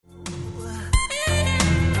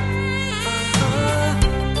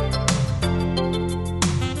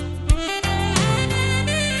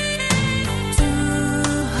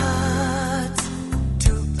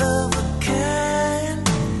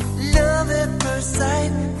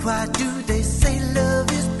Why do they say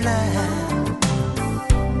love is blind?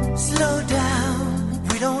 Slow down,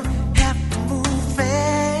 we don't have to move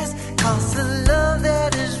fast, 'cause the love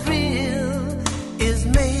that is real is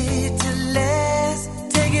made to last.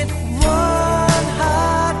 Take it one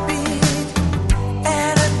heartbeat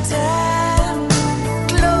at a time.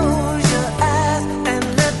 Close your eyes and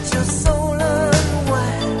let your soul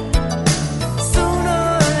unwind.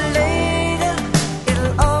 Sooner or later,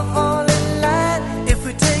 it'll all fall in line if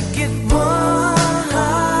we take it one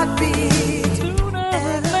heartbeat. Sooner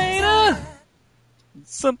or later,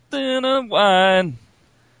 something unwind.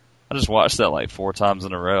 I just watched that like 4 times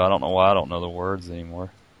in a row. I don't know why I don't know the words anymore.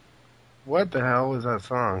 What the hell was that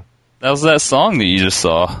song? That was that song that you just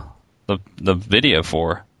saw the video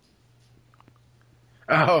for.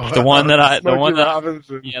 Oh, The one that I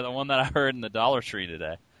Robinson. yeah, the one that I heard in the Dollar Tree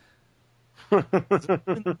today.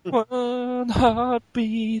 One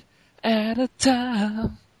heartbeat at a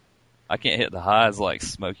time. I can't hit the highs like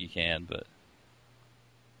Smokey can, but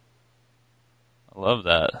I love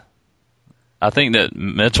that. I think that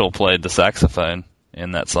Mitchell played the saxophone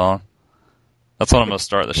in that song. That's what I'm going to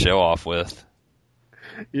start the show off with.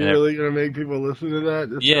 You're really going to make people listen to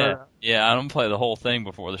that? Yeah, I'm going to play the whole thing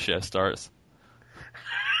before the show starts.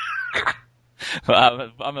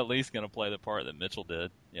 But I'm at least going to play the part that Mitchell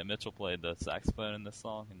did. Yeah, Mitchell played the saxophone in this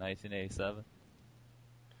song in 1987.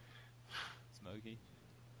 Smokey.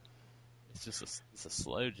 It's just it's a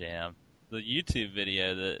slow jam. The YouTube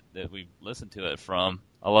video that we listened to it from,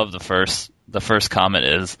 I love the first comment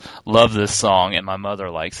is, love this song and my mother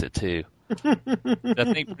likes it too. I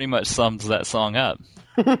think pretty much sums that song up.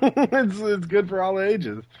 It's good for all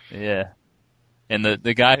ages. Yeah. And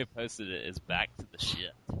the guy who posted it is back to the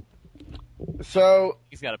shit. So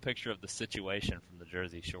He's got a picture of the situation from the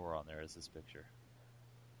Jersey Shore on there as his picture.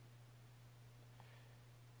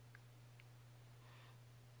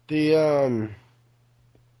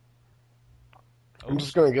 I'm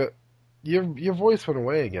just gonna go. Your voice went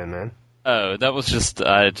away again, man. Oh, that was just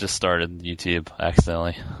I just started YouTube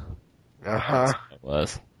accidentally. Uh-huh. It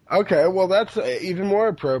was. Okay, well that's even more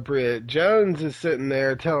appropriate. Jones is sitting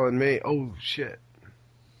there telling me, oh shit.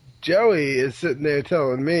 Joey is sitting there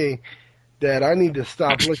telling me that I need to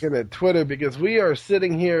stop looking at Twitter because we are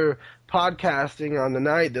sitting here podcasting on the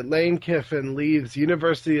night that Lane Kiffin leaves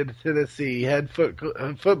University of Tennessee head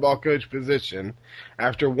football coach position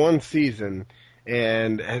after one season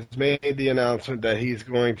and has made the announcement that he's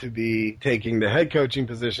going to be taking the head coaching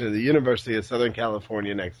position at the University of Southern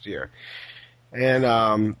California next year.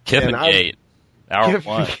 And Kiffin Gate. Hour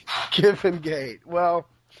one. Kiffin Gate. Well,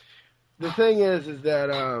 the thing is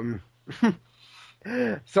that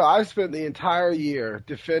so I've spent the entire year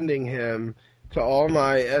defending him to all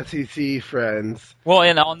my SEC friends. Well,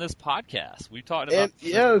 and on this podcast, we talked about.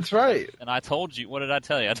 Yeah, that's right. And I told you, what did I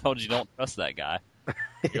tell you? I told you don't trust that guy.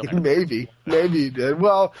 Maybe you did.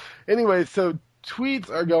 Well, anyway, so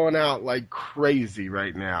tweets are going out like crazy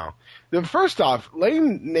right now. First off,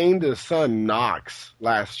 Lane named his son Knox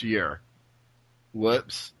last year.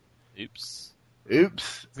 Whoops. Oops.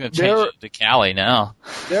 He's going to change it to Cali now.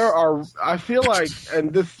 I feel like,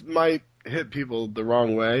 and this might hit people the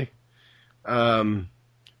wrong way, but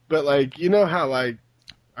like, you know how like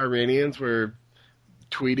Iranians were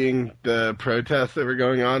tweeting the protests that were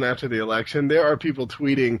going on after the election? There are people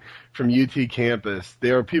tweeting from UT campus.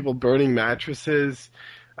 There are people burning mattresses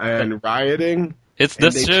and rioting.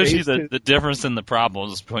 This shows you the difference in the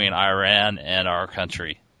problems between Iran and our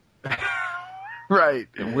country. Right.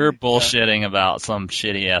 We're bullshitting about some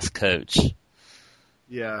shitty-ass coach.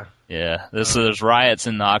 Yeah. Yeah. There's riots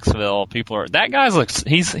in Knoxville. That guy's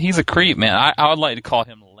he's a creep, man. I would like to call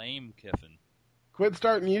him Lame Kiffin. Quit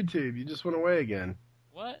starting YouTube. You just went away again.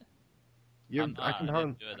 What? I didn't do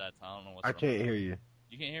it that time. I don't know what's wrong. I can't hear you.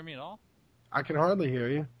 You can't hear me at all? I can hardly hear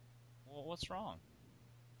you. Well, what's wrong?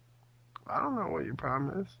 I don't know what your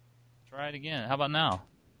problem is. Try it again. How about now?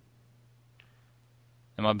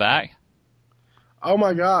 Am I back? Oh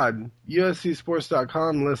my God.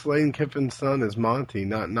 USCSports.com lists Lane Kiffin's son as Monty,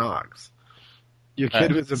 not Knox. Your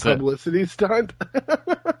kid was a publicity stunt?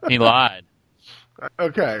 He lied.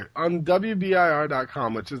 Okay. On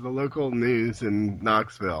WBIR.com, which is the local news in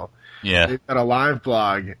Knoxville, yeah, they've got a live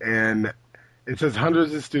blog, and it says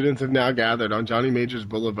hundreds of students have now gathered on Johnny Majors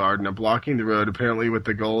Boulevard and are blocking the road, apparently with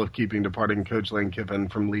the goal of keeping departing Coach Lane Kiffin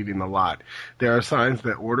from leaving the lot. There are signs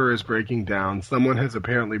that order is breaking down. Someone has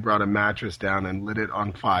apparently brought a mattress down and lit it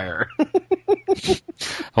on fire.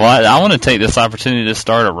 Well, I want to take this opportunity to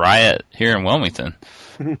start a riot here in Wilmington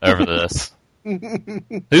over this.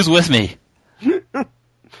 Who's with me?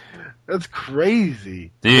 That's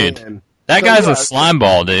crazy. Dude. Man. That guy's a slime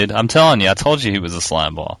ball, dude. I'm telling you, I told you he was a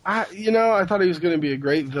slime ball. I thought he was going to be a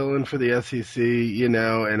great villain for the SEC, and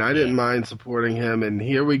I didn't mind supporting him, and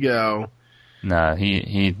here we go. No,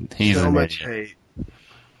 he's so an much idiot.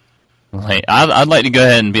 hate. I'd like to go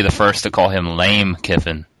ahead and be the first to call him Lame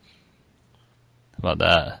Kiffin. How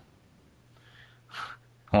about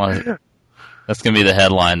that? That's going to be the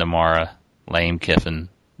headline tomorrow. Lame Kiffin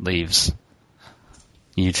leaves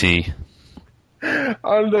UT.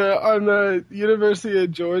 On the University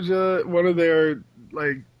of Georgia, one of their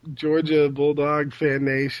Georgia Bulldog Fan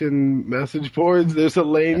Nation message boards, there's a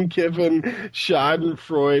Lane Kiffin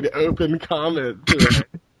Schadenfreude open comment thread.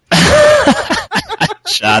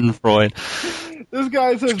 Schadenfreude. This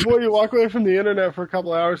guy says, boy, you walk away from the internet for a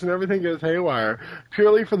couple hours and everything goes haywire.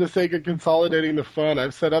 Purely for the sake of consolidating the fun,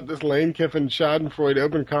 I've set up this Lane Kiffin Schadenfreude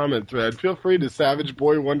open comment thread. Feel free to Savage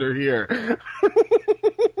Boy Wonder here.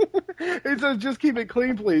 He says, just keep it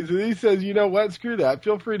clean, please. And he says, you know what? Screw that.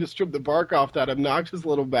 Feel free to strip the bark off that obnoxious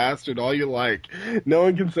little bastard all you like. No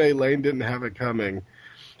one can say Lane didn't have it coming.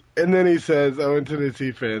 And then he says, oh, and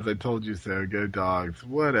Tennessee fans, I told you so. Go Dogs.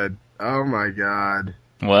 Oh, my God.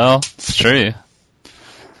 Well, it's true.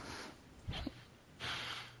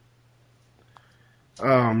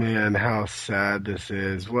 Oh, man, how sad this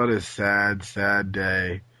is. What a sad, sad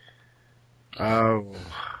day. Oh,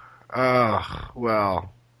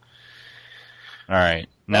 well. All right.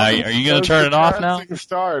 Now, are you going to turn it off now?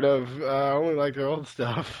 Start of only like their old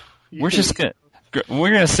stuff. We're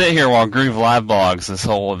gonna sit here while Groove Live blogs this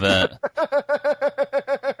whole event.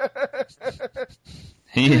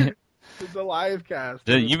 It's a live cast.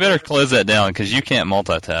 You better close that down because you can't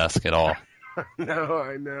multitask at all. No,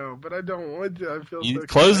 I know, but I don't want to. I feel You so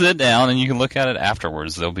close it down and you can look at it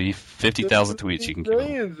afterwards. There'll be 50,000 tweets you can keep.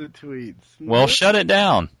 Millions of tweets. Well, shut it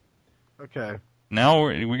down. Okay. Now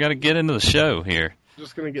we got to get into the show here. I'm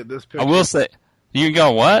just gonna get this picture. I will say, you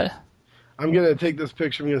go what? I'm gonna take this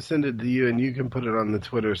picture. I'm gonna send it to you, and you can put it on the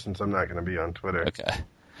Twitter since I'm not gonna be on Twitter. Okay.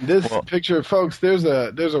 This picture, folks, there's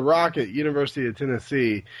a rock at University of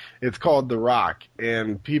Tennessee. It's called The Rock,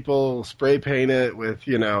 and people spray paint it with,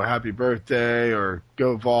 Happy Birthday or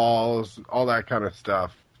Go Vols, all that kind of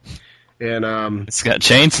stuff. And it's got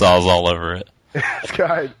chainsaws all over it. it's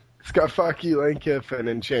got fuck you, Lane Kiffin,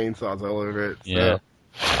 and chainsaws all over it. So.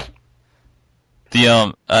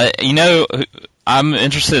 Yeah. I'm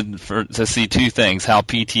interested to see two things: how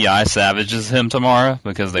PTI savages him tomorrow,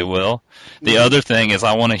 because they will. The other thing is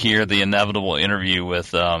I want to hear the inevitable interview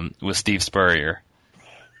with Steve Spurrier,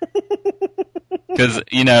 because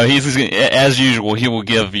he's as usual. He will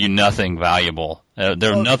give you nothing valuable.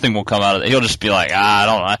 Nothing will come out of it. He'll just be like, I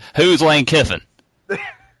don't know, who's Lane Kiffin?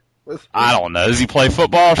 I don't know. Does he play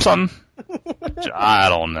football or something? I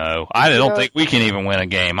don't know. I don't think we can even win a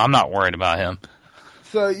game. I'm not worried about him.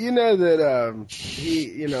 So you know that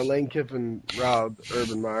Lane Kiffin riled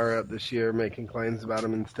Urban Meyer up this year, making claims about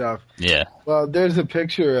him and stuff. Yeah. Well, there's a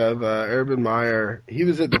picture of Urban Meyer. He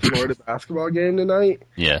was at the Florida basketball game tonight.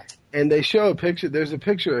 Yeah. And they show a picture. There's a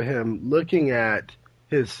picture of him looking at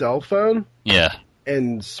his cell phone. Yeah.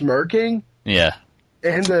 And smirking. Yeah.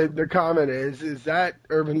 And the comment is that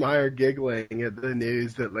Urban Meyer giggling at the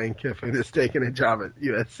news that Lane Kiffin is taking a job at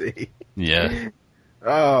USC? Yeah.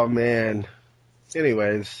 Oh man.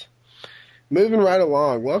 Anyways, moving right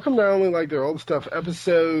along. Welcome to Only Like Their Old Stuff,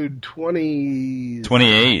 episode 28.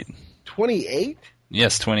 28?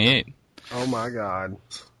 Yes, 28. Oh my God.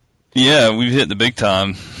 Yeah, we've hit the big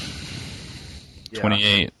time. Yeah.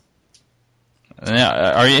 28.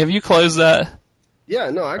 Now, have you closed that? Yeah,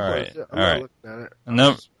 no, I closed it. I'm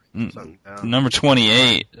not looking at it. Number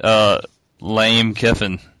 28, Lame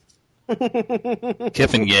Kiffin.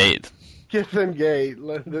 Kiffin Gate. Kiffin Gate,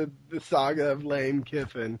 the saga of Lame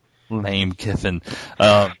Kiffin. Lame Kiffin.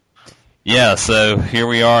 Yeah, so here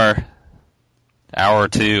we are, hour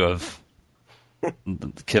 2 of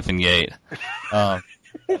Kiffin Gate. All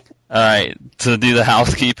right, to do the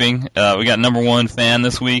housekeeping, we got number 1 fan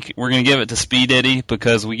this week. We're going to give it to Speed Diddy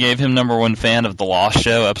because we gave him number 1 fan of The Lost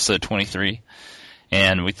Show, episode 23,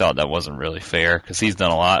 and we thought that wasn't really fair because he's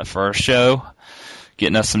done a lot for our show,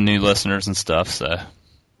 getting us some new listeners and stuff, so...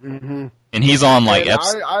 Mm-hmm. And he's on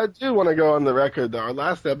I do want to go on the record. Our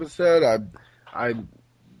last episode, I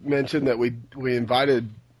mentioned that we invited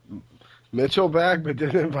Mitchell back, but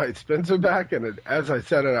didn't invite Spencer back. And as I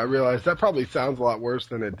said it, I realized that probably sounds a lot worse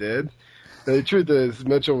than it did. The truth is,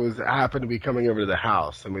 Mitchell happened to be coming over to the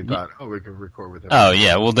house, and we thought, we could record with him. Oh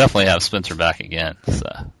yeah, we'll definitely have Spencer back again. So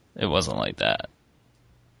it wasn't like that.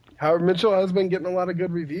 However, Mitchell has been getting a lot of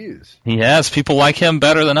good reviews. He has. People like him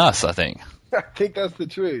better than us, I think. I think that's the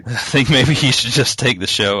truth. I think maybe he should just take the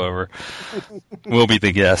show over. We'll be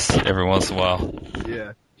the guest every once in a while.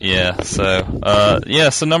 Yeah. Yeah, so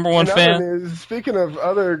number one fan. Speaking of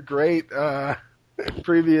other great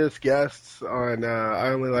previous guests on I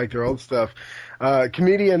Only Like Their Old Stuff,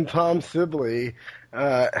 comedian Tom Sibley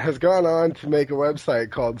has gone on to make a website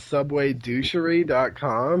called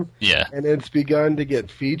subwaydouchery.com. Yeah. And it's begun to get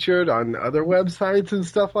featured on other websites and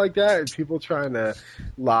stuff like that, and people trying to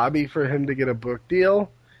lobby for him to get a book deal.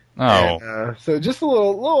 Oh. And, so just a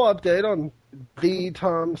little update on the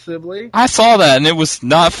Tom Sibley. I saw that, and it was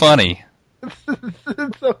not funny.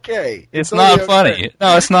 It's okay. It's not funny. Okay.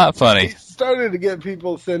 No, it's not funny. He started to get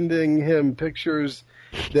people sending him pictures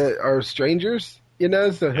that are strangers, you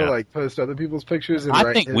know, so he'll like post other people's pictures. And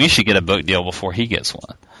I think we should get a book deal before he gets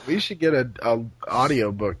one. We should get a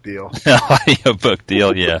audio book deal. Audio book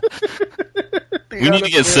deal, yeah. We need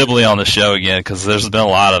to get Sibley on the show again because there's been a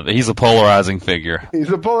lot of. He's a polarizing figure.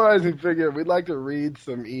 He's a polarizing figure. We'd like to read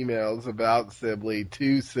some emails about Sibley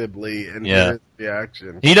to Sibley and hear his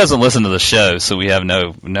reaction. He doesn't listen to the show, so we have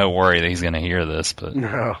no worry that he's going to hear this. But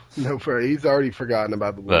no worry. He's already forgotten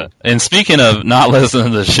about the book. And speaking of not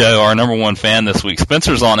listening to the show, our number one fan this week,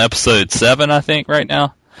 Spencer's on episode 7, I think, right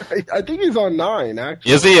now. I think he's on 9,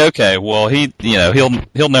 actually. Is he? Okay. Well,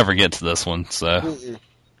 he'll never get to this one, so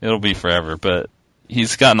it'll be forever. But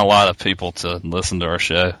he's gotten a lot of people to listen to our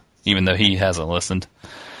show, even though he hasn't listened.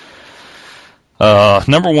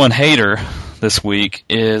 Number one hater this week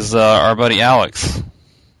is our buddy Alex,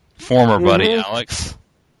 former buddy Alex.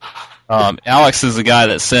 Alex is the guy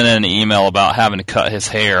that sent in an email about having to cut his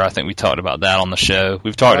hair. I think we talked about that on the show.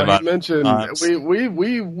 We've talked about. He mentioned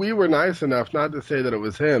we were nice enough not to say that it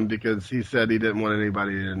was him because he said he didn't want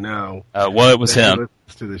anybody to know. Well, it was him. He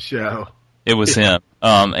listens to the show. It was him.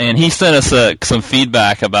 And he sent us some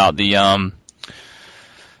feedback about the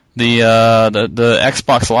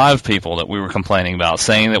Xbox Live people that we were complaining about,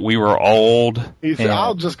 saying that we were old. He said,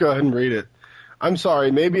 I'll just go ahead and read it. I'm sorry,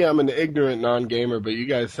 maybe I'm an ignorant non-gamer, but you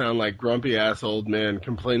guys sound like grumpy-ass old men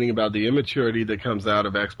complaining about the immaturity that comes out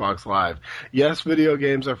of Xbox Live. Yes, video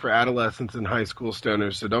games are for adolescents and high school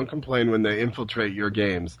stoners, so don't complain when they infiltrate your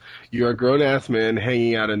games. You are grown-ass men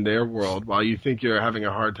hanging out in their world. While you think you're having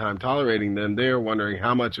a hard time tolerating them, they are wondering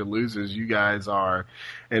how much of losers you guys are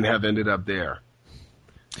and have ended up there.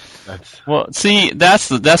 Well, see, that's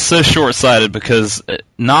so short-sighted because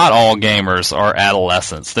not all gamers are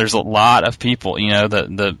adolescents. There's a lot of people,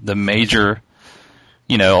 the major,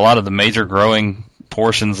 a lot of the major growing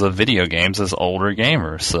portions of video games is older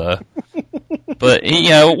gamers. So, but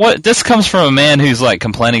what this comes from a man who's like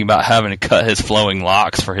complaining about having to cut his flowing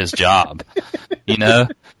locks for his job. I'm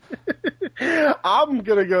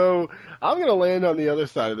gonna land on the other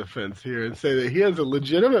side of the fence here and say that he has a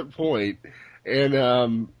legitimate point.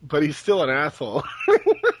 And but he's still an asshole.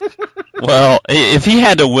 Well, if he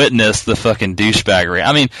had to witness the fucking douchebaggery,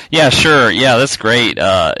 I mean, yeah, sure, yeah, that's great.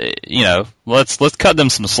 Let's cut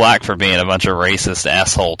them some slack for being a bunch of racist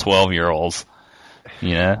asshole 12-year-olds,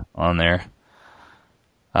 on there.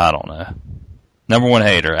 I don't know. Number one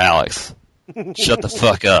hater, Alex. Shut the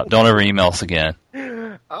fuck up. Don't ever email us again.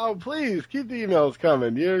 Oh, please, keep the emails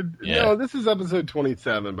coming. No, this is episode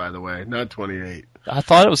 27, by the way, not 28. I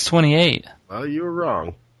thought it was 28. Well, you were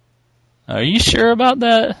wrong. Are you sure about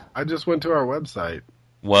that? I just went to our website.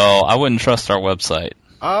 Well, I wouldn't trust our website.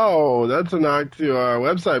 Oh, that's a knock to our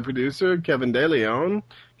website producer, Kevin DeLeon.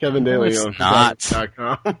 Kevin DeLeon. It's not.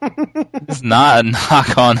 It's not a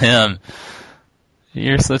knock on him.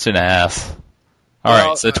 You're such an ass. All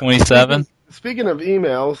right, so 27? Speaking of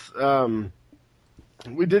emails,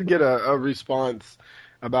 we did get a response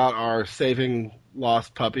about our Saving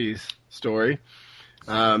Lost Puppies story.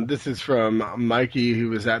 This is from Mikey, who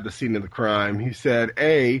was at the scene of the crime. He said,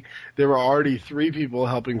 A, there were already 3 people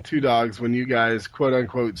helping 2 dogs when you guys,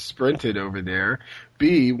 quote-unquote, sprinted over there.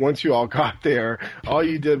 B, once you all got there, all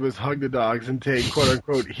you did was hug the dogs and take,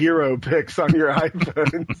 quote-unquote, hero pics on your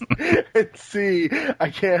iPhones. And C, I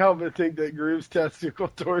can't help but think that Groove's testicle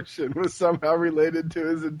torsion was somehow related to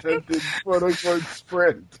his attempted, quote-unquote,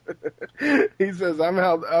 sprint. He says, I'm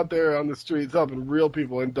out there on the streets helping real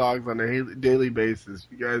people and dogs on a daily basis.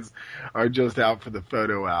 You guys are just out for the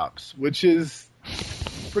photo ops, which is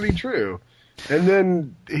pretty true. And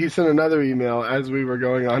then he sent another email as we were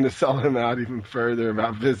going on to sell him out even further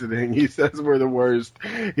about visiting. He says we're the worst.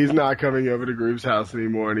 He's not coming over to Groove's house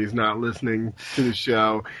anymore, and he's not listening to the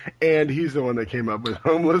show. And he's the one that came up with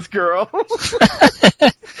Homeless Girl.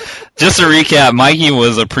 Just to recap, Mikey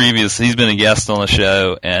was he's been a guest on the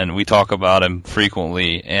show, and we talk about him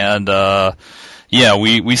frequently. And, Yeah,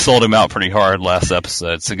 we sold him out pretty hard last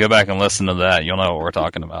episode, so go back and listen to that. You'll know what we're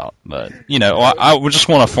talking about. But, I would just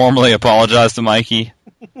want to formally apologize to Mikey.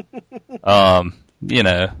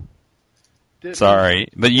 Sorry.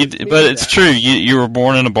 But it's true. You were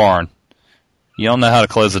born in a barn. You don't know how to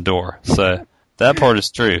close a door. So that part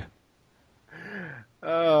is true.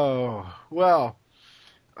 Oh, well,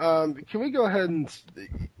 can we go ahead and...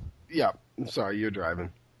 Yeah, I'm sorry, you're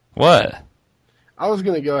driving. What? I was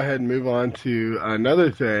going to go ahead and move on to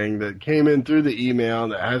another thing that came in through the email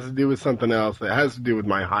that has to do with something else that has to do with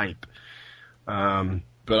my hype.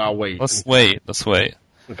 But I'll wait. Let's wait.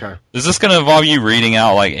 Okay. Is this going to involve you reading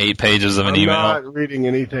out like 8 pages of an email? I'm not reading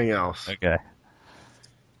anything else. Okay.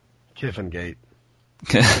 Kiffingate.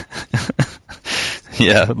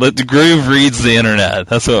 Yeah, the Groove reads the internet.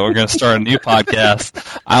 That's what we're going to start a new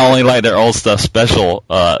podcast. I only like their old stuff special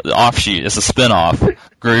offshoot. It's a spinoff.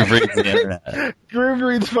 Groove reads the internet. Groove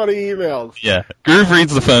reads funny emails. Yeah, Groove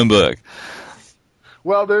reads the phone book.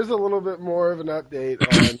 Well, there's a little bit more of an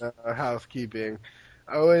update on housekeeping.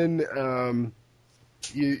 Owen,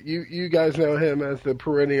 you guys know him as the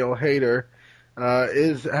perennial hater.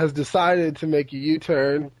 Has decided to make a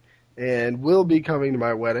U-turn and will be coming to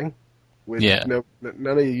my wedding. Which none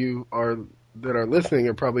of you that are listening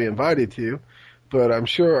are probably invited to, but I'm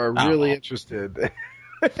sure are really interested in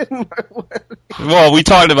my wedding. Well, we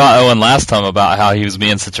talked about Owen last time about how he was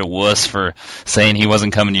being such a wuss for saying he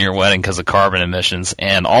wasn't coming to your wedding because of carbon emissions,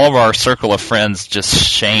 and all of our circle of friends just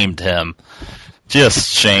shamed him.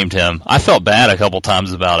 I felt bad a couple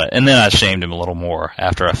times about it, and then I shamed him a little more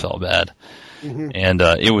after I felt bad. Mm-hmm. And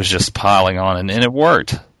it was just piling on, and it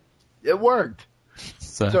worked. It worked.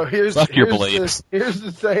 So here's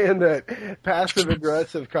the saying that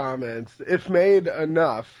passive-aggressive comments, if made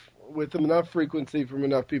enough, with enough frequency from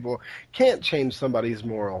enough people, can't change somebody's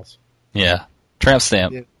morals. Yeah. Tramp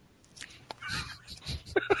stamp. Yeah.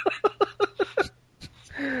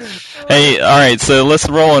 Hey, all right, so let's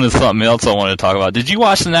roll into something else I wanted to talk about. Did you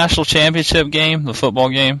watch the national championship game, the football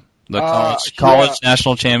game? The college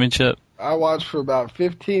national championship? I watched for about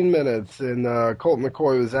 15 minutes, and Colt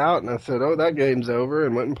McCoy was out, and I said, oh, that game's over,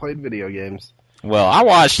 and went and played video games. Well, I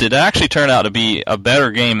watched it. It actually turned out to be a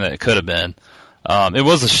better game than it could have been. It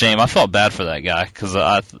was a shame. I felt bad for that guy, because,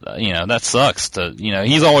 that sucks.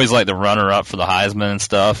 He's always like the runner-up for the Heisman and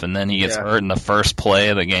stuff, and then he gets hurt in the first play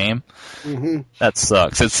of the game. Mm-hmm. That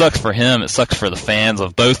sucks. It sucks for him. It sucks for the fans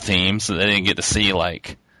of both teams, so they didn't get to see,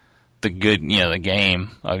 like, the good, the game,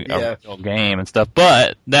 a real game and stuff.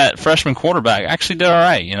 But that freshman quarterback actually did all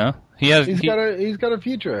right, He's got a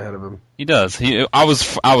future ahead of him. He does. I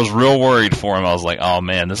was real worried for him. I was like, oh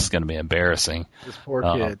man, this is going to be embarrassing. This poor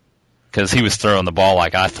kid. Because he was throwing the ball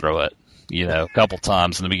like I throw it, a couple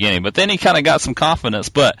times in the beginning. But then he kind of got some confidence.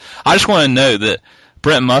 But I just want to note that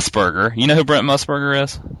Brent Musburger, you know who Brent Musburger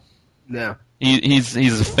is? No. He's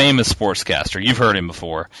a famous sportscaster. You've heard him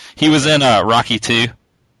before. He was in Rocky II.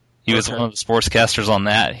 He was one of the sportscasters on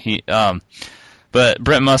that. But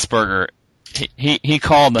Brent Musburger, he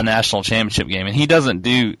called the national championship game, and he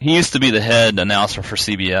used to be the head announcer for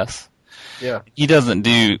CBS. Yeah. He doesn't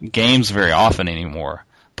do games very often anymore.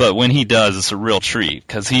 But when he does, it's a real treat,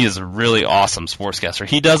 because he is a really awesome sportscaster.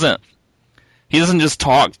 He doesn't just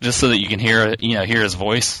talk just so that you can hear his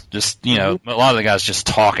voice. Just, a lot of the guys just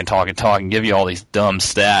talk and give you all these dumb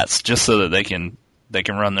stats just so that they can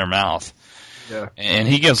run their mouth. Yeah. And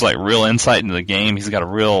he gives like real insight into the game. He's got a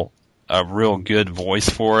real good voice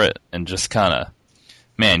for it, and just kind of,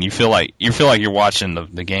 man, you feel like you're watching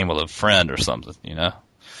the game with a friend or something,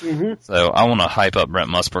 Mm-hmm. So I want to hype up Brent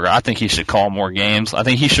Musburger. I think he should call more games. I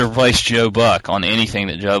think he should replace Joe Buck on anything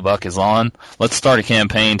that Joe Buck is on. Let's start a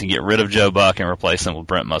campaign to get rid of Joe Buck and replace him with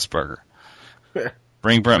Brent Musburger.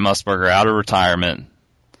 Bring Brent Musburger out of retirement.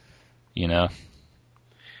 Brent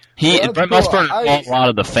Musburger called a lot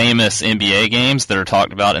of the famous NBA games that are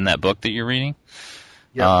talked about in that book that you're reading.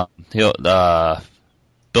 Yeah.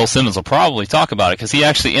 Bill Simmons will probably talk about it, because he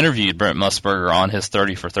actually interviewed Brent Musburger on his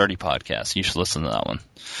 30 for 30 podcast. You should listen to that one.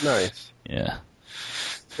 Nice. Yeah.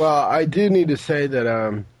 Well, I do need to say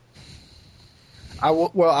that I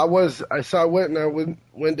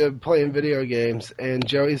went to playing video games, and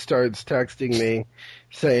Joey starts texting me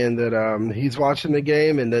saying that he's watching the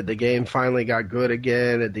game and that the game finally got good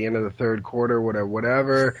again at the end of the third quarter,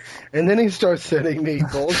 whatever. And then he starts sending me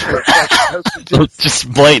bullshit messages.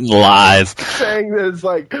 Just blatant lies. Saying that it's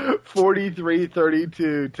like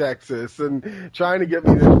 43-32 Texas, and trying to get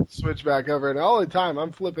me to switch back over. And all the time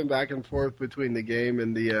I'm flipping back and forth between the game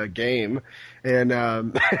and the game. And I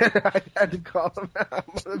had to call him out.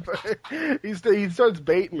 He starts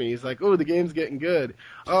baiting me. He's like, oh, the game's getting good.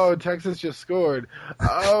 Oh, Texas just scored.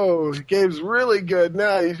 Oh, the game's really good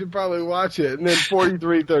now. You should probably watch it. And then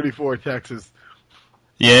 43-34 Texas.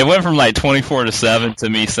 Yeah, it went from like 24-7 to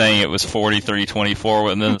me saying it was 43-24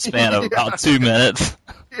 within the span of about 2 minutes.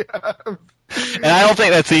 Yeah. And I don't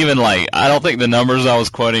think that's even I don't think the numbers I was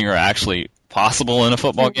quoting are actually possible in a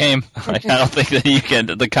football game. I don't think that you can,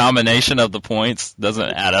 the combination of the points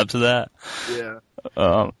doesn't add up to that.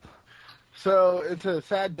 Yeah. So it's a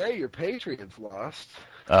sad day. Your Patriots lost.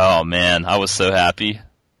 Oh man, I was so happy.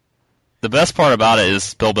 The best part about it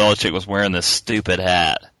is Bill Belichick was wearing this stupid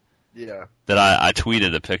hat. Yeah. That I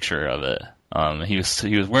tweeted a picture of it. He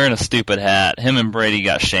was wearing a stupid hat. Him and Brady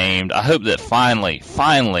got shamed. I hope that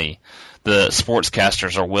finally, the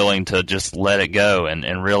sportscasters are willing to just let it go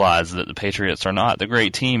and realize that the Patriots are not the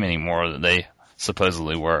great team anymore that they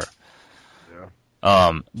supposedly were.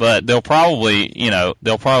 Yeah. But they'll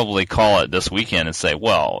probably call it this weekend and say,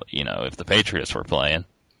 well, if the Patriots were playing.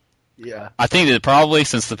 Yeah. I think that probably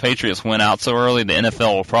since the Patriots went out so early, the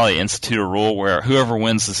NFL will probably institute a rule where whoever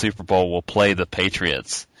wins the Super Bowl will play the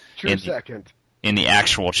Patriots in the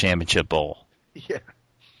actual championship bowl. Yeah.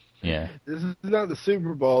 Yeah. This is not the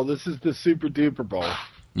Super Bowl. This is the Super Duper Bowl.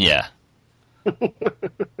 Yeah.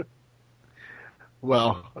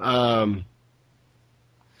 Well,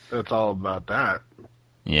 that's all about that.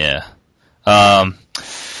 Yeah.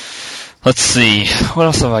 Let's see. What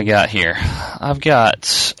else have I got here? I've got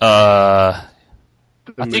the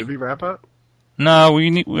movie wrap up? No,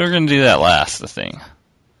 we're going to do that last, I think.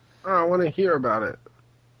 Oh, I want to hear about it.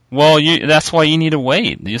 Well, that's why you need to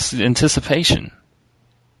wait. Just anticipation.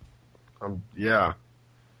 Yeah.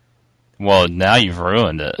 Well, now you've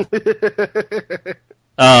ruined it.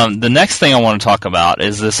 The next thing I want to talk about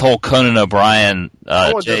is this whole Conan O'Brien.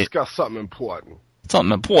 I want to discuss something important.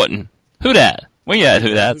 Something important. Who dat? We got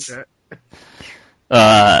who that's.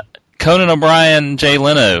 Conan O'Brien, Jay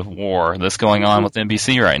Leno war that's going on with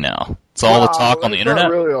NBC right now. It's all the talk on the internet.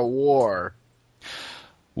 It's not really a war.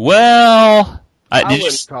 Well, I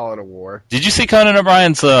wouldn't call it a war. Did you see Conan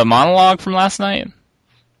O'Brien's monologue from last night?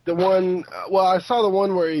 The one, I saw the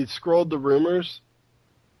one where he scrolled the rumors.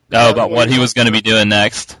 Oh, about what he was going to be doing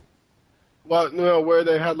next? Well, no, where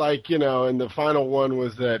they had and the final one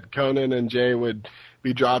was that Conan and Jay would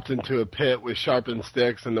be dropped into a pit with sharpened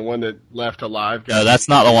sticks, and the one that left alive. No, that's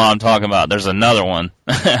not the one I'm talking about. There's another one.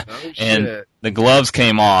 And the gloves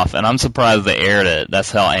came off, and I'm surprised they aired it.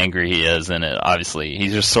 That's how angry he is in it, obviously.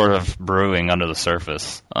 He's just sort of brewing under the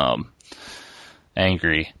surface.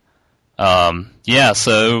 Angry. Yeah,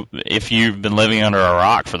 so if you've been living under a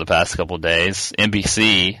rock for the past couple of days,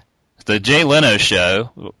 NBC, the Jay Leno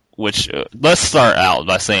show, which, let's start out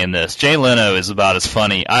by saying this. Jay Leno is about as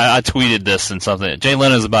funny. I tweeted this in something. Jay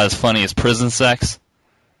Leno is about as funny as prison sex.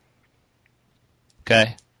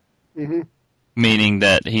 Okay? Mm-hmm. Meaning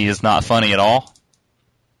that he is not funny at all?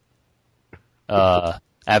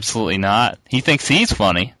 Absolutely not. He thinks he's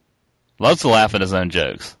funny. Loves to laugh at his own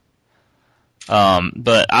jokes.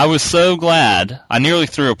 But I was so glad. I nearly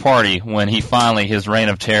threw a party when his reign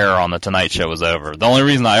of terror on The Tonight Show was over. The only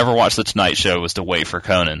reason I ever watched The Tonight Show was to wait for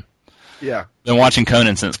Conan. Yeah. Been watching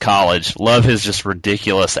Conan since college. Love his just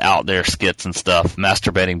ridiculous out there skits and stuff.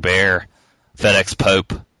 Masturbating Bear, FedEx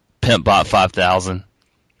Pope, Pimp Bot 5000.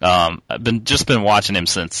 I've been watching him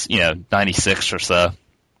since, 96 or so.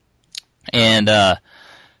 And,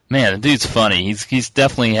 man, the dude's funny. He's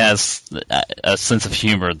definitely has a sense of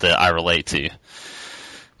humor that I relate to.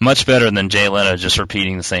 Much better than Jay Leno just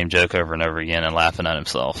repeating the same joke over and over again and laughing at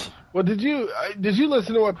himself. Well, did you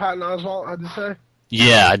listen to what Patton Oswalt had to say?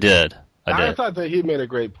 Yeah, I did. I thought that he made a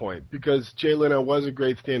great point because Jay Leno was a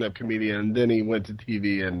great stand-up comedian, and then he went to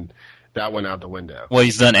TV, and that went out the window. Well,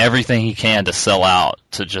 he's done everything he can to sell out,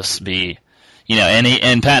 to just be,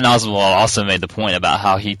 and Patton Oswalt also made the point about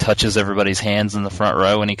how he touches everybody's hands in the front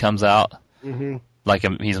row when he comes out, like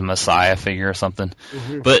he's a messiah figure or something.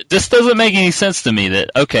 Mm-hmm. But this doesn't make any sense to me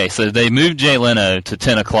that, okay, so they moved Jay Leno to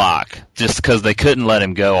 10 o'clock just because they couldn't let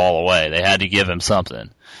him go all the way. They had to give him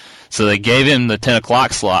something. So they gave him the 10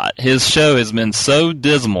 o'clock slot. His show has been so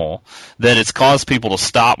dismal that it's caused people to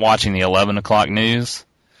stop watching the 11 o'clock news.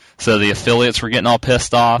 So the affiliates were getting all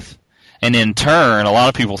pissed off. And in turn, a lot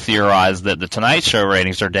of people theorize that the Tonight Show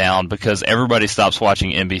ratings are down because everybody stops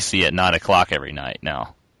watching NBC at 9 o'clock every night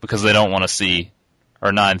now. Because they don't want to see,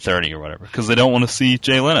 or 9:30 or whatever, because they don't want to see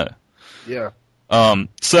Jay Leno. Yeah.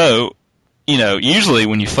 So, usually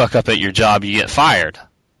when you fuck up at your job, you get fired.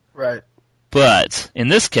 Right. But in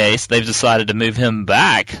this case, they've decided to move him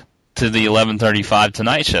back to the 11:35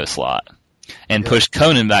 Tonight Show slot and push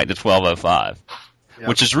Conan back to 12:05.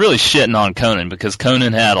 which is really shitting on Conan because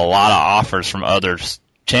Conan had a lot of offers from other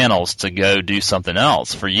channels to go do something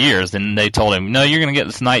else for years, and they told him, no, you're going to get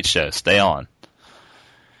this night show, stay on.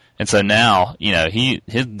 And so now,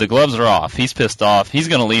 the gloves are off. He's pissed off. He's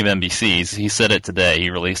going to leave NBC. He said it today.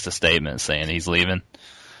 He released a statement saying he's leaving.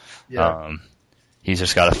 Yeah. He's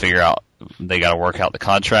just got to figure out, they got to work out the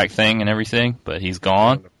contract thing and everything, but he's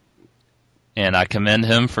gone. And I commend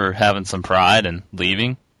him for having some pride and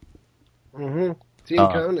leaving. Mm-hmm. Team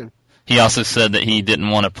Conan. He also said that he didn't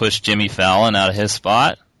want to push Jimmy Fallon out of his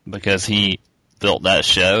spot because he built that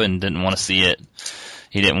show and didn't want to see it.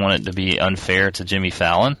 He didn't want it to be unfair to Jimmy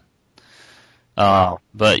Fallon.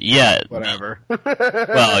 But yeah. Whatever.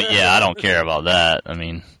 Well, yeah, I don't care about that. I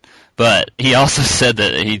mean, but he also said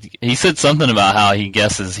that he said something about how he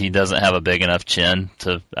guesses he doesn't have a big enough chin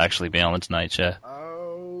to actually be on the Tonight Show.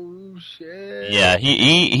 Oh, shit. Yeah,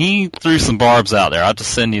 he threw some barbs out there. I'll have to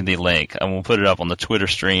send you the link, and we'll put it up on the Twitter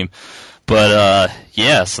stream. But,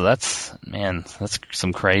 yeah, so that's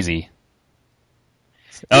some crazy.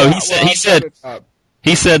 Oh,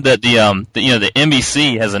 he said that the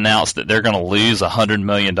NBC has announced that they're going to lose $100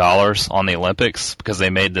 million on the Olympics because they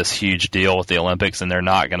made this huge deal with the Olympics and they're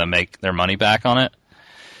not going to make their money back on it.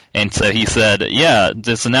 And so he said, yeah,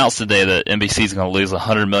 it's announced today that NBC is going to lose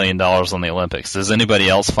 $100 million on the Olympics. Does anybody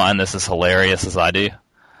else find this as hilarious as I do?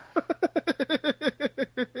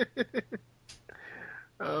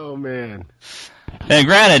 Oh, man. And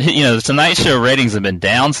granted, the Tonight Show ratings have been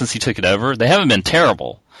down since he took it over. They haven't been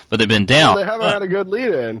terrible, but they've been down. Well, they haven't had a good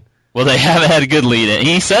lead-in. Well, they haven't had a good lead-in.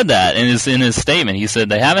 He said that in his statement. He said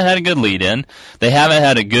they haven't had a good lead-in. They haven't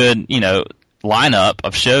had a good, lineup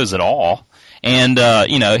of shows at all. And,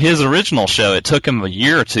 his original show, it took him a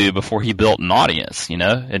year or two before he built an audience,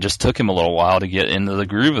 It just took him a little while to get into the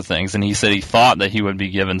groove of things. And he said he thought that he would be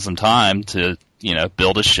given some time to,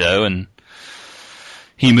 build a show. And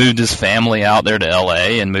he moved his family out there to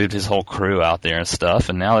L.A. and moved his whole crew out there and stuff.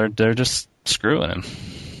 And now they're just screwing him.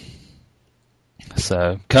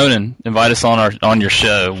 So, Conan, invite us on your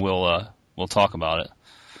show. We'll talk about it.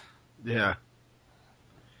 Yeah.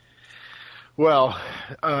 Well,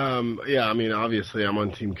 yeah, I mean, obviously I'm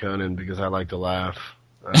on Team Conan because I like to laugh.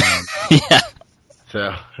 Yeah.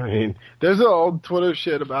 So, I mean, there's an old Twitter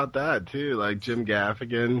shit about that, too, like Jim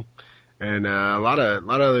Gaffigan and a lot of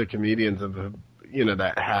other comedians have,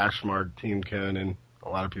 that hash mark Team Conan. A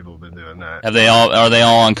lot of people have been doing that. Are they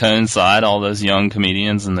all on Conan's side, all those young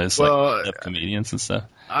comedians and those comedians and stuff?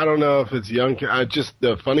 I don't know if it's young, just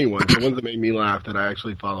the funny ones, the ones that made me laugh that I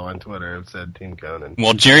actually follow on Twitter have said Team Conan.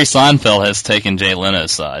 Well, Jerry Seinfeld has taken Jay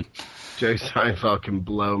Leno's side. Jerry Seinfeld can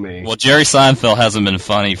blow me. Well, Jerry Seinfeld hasn't been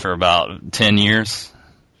funny for about 10 years.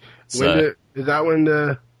 So. Is that when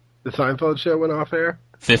the Seinfeld show went off air?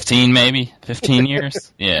 15 maybe? 15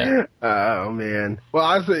 years? Yeah. Oh, man. Well,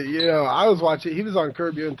 I was watching, he was on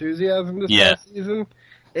Curb Your Enthusiasm this past season,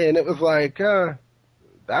 and it was like,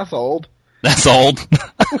 that's old. That's old.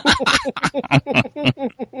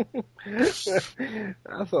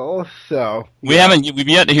 That's old. So we've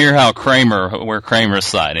yet to hear how where Kramer's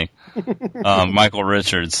siding. Michael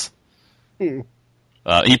Richards. He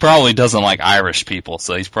probably doesn't like Irish people,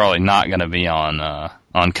 so he's probably not going to be on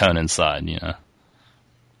Conan's side,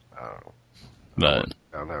 Oh. But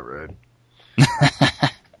down that road.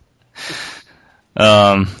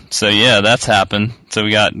 So yeah, that's happened. So we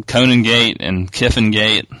got Conan Gate and Kiffin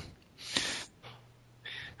Gate.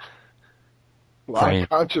 A lot of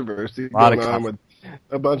controversy going on with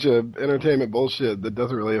a bunch of entertainment bullshit that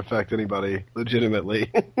doesn't really affect anybody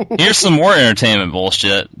legitimately. Here's some more entertainment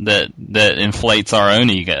bullshit that inflates our own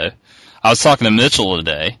ego. I was talking to Mitchell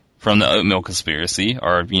today from the Oatmeal Conspiracy,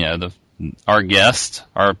 or our guest,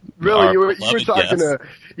 you were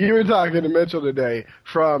talking to Mitchell today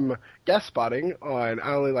from guest spotting on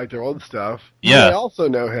I Only Like Their Old Stuff. Yeah. You also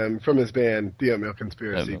know him from his band The Oatmeal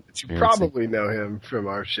Conspiracy. You probably know him from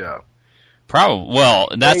our show. Probably. Well,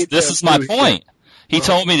 this is my point. He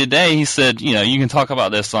told me today, he said, you can talk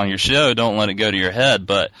about this on your show, don't let it go to your head,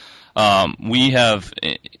 but we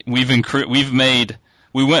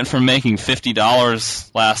went from making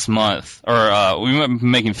 $50 last month, or we went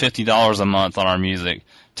from making $50 a month on our music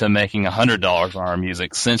to making $100 on our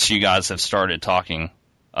music since you guys have started talking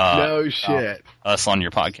no shit. Us on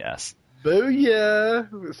your podcast.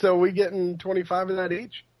 Booyah! So we getting 25 of that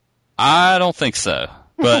each? I don't think so.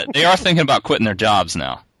 But they are thinking about quitting their jobs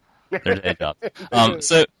now, their day jobs.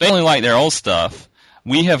 So they only like their old stuff.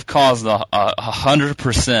 We have caused a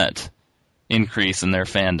 100% increase in their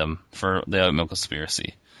fandom for the Oatmeal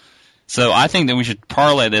Conspiracy. So I think that we should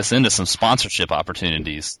parlay this into some sponsorship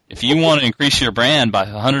opportunities. If you want to increase your brand by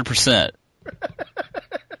 100%,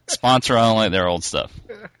 sponsor only their old stuff.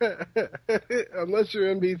 Unless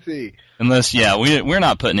you're NBC. Unless, yeah, we're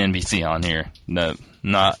not putting NBC on here. No,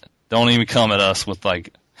 not. Don't even come at us with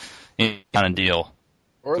like any kind of deal.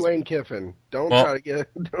 Or Lane Kiffin. Don't try to get.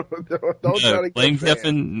 Don't try to get. Lane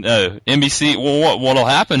Kiffin. No, NBC. Well, what'll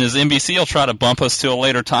happen is NBC will try to bump us to a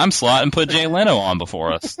later time slot and put Jay Leno on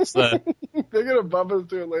before us. So. They're gonna bump us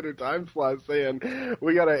to a later time slot, saying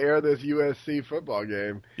we gotta air this USC football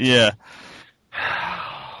game. Yeah.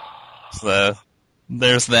 So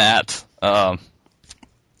there's that.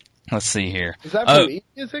 Let's see here. Is that from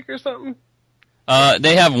eMusic or something?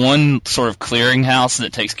 They have one sort of clearinghouse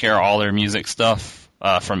that takes care of all their music stuff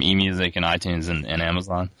from eMusic and iTunes and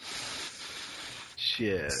Amazon.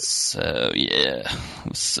 Shit. So yeah,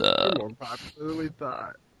 more popular than we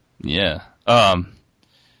thought. Yeah.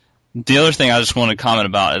 The other thing I just want to comment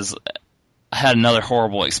about is I had another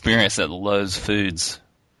horrible experience at the Lowe's Foods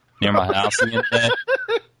near my house the other day.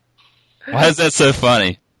 Why is that so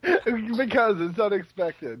funny? Because it's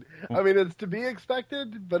unexpected. I mean, it's to be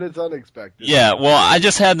expected, but it's unexpected. Yeah, well, I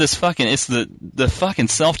just had this it's the fucking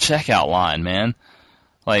self-checkout line, man.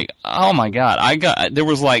 Like, oh my god, there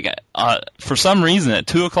was like, for some reason at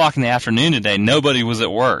 2 o'clock in the afternoon today, nobody was at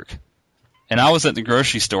work. And I was at the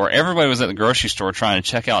grocery store. Everybody was at the grocery store trying to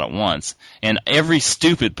check out at once. And every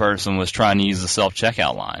stupid person was trying to use the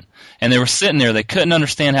self-checkout line. And they were sitting there. They couldn't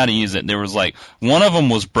understand how to use it. There was like, one of them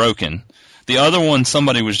was broken. The other one,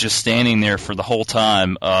 somebody was just standing there for the whole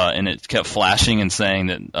time, and it kept flashing and saying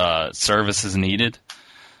that service is needed.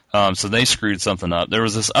 So they screwed something up. There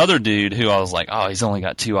was this other dude who I was like, oh, he's only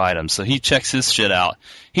got 2 items. So he checks his shit out.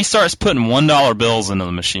 He starts putting $1 bills into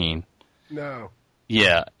the machine. No.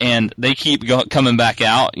 Yeah, and they keep coming back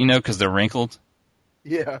out, you know, because they're wrinkled.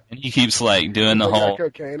 Yeah. And he keeps, like, doing the whole...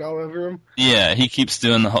 got cocaine all over him? Yeah, he keeps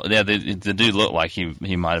doing the whole... Yeah, the dude looked like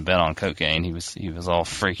he might have been on cocaine. He was all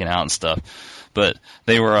freaking out and stuff. But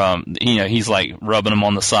they were, you know, he's, like, rubbing them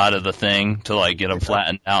on the side of the thing to, like, get them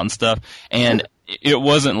flattened out and stuff. And it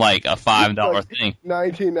wasn't, like, a $5 like thing.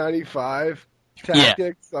 1995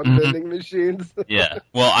 tactics on vending machines. Yeah.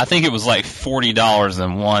 Well, I think it was, like, $40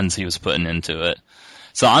 in ones he was putting into it.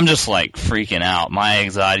 So I'm just like freaking out. My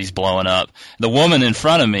anxiety's blowing up. The woman in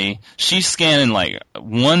front of me, she's scanning like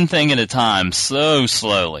one thing at a time so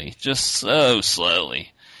slowly, just so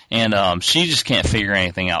slowly. And she just can't figure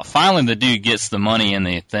anything out. Finally, the dude gets the money in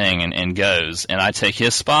the thing and goes, and I take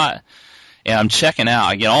his spot, and I'm checking out.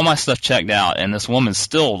 I get all my stuff checked out, and this woman's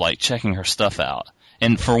still like checking her stuff out.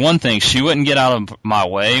 And for one thing, she wouldn't get out of my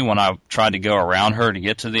way when I tried to go around her to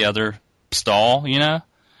get to the other stall, you know?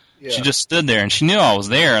 Yeah. She just stood there, and she knew I was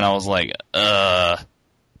there, and I was like, you want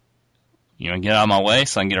to get out of my way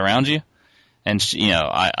so I can get around you? And, she, you know,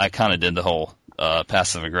 I kind of did the whole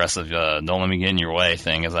passive-aggressive, don't let me get in your way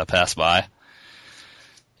thing as I passed by.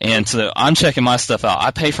 And so I'm checking my stuff out.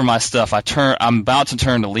 I pay for my stuff. I'm about to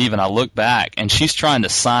turn to leave, and I look back, and she's trying to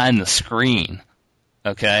sign the screen,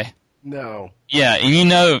 okay? No. Yeah,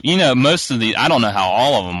 and you know, most of the, I don't know how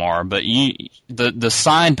all of them are, but the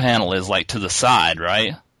sign panel is like to the side,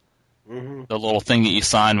 right? Mm-hmm. The little thing that you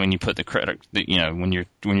sign when you put the credit, you know, when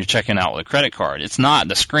you're checking out with a credit card. It's not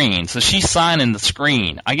the screen. So she's signing the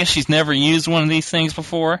screen. I guess she's never used one of these things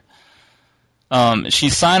before.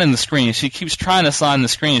 She's signing the screen. She keeps trying to sign the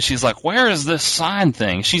screen. And she's like, where is this sign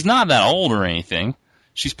thing? She's not that old or anything.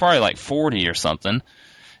 She's probably like 40 or something.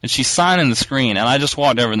 And she's signing the screen. And I just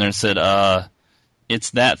walked over there and said, it's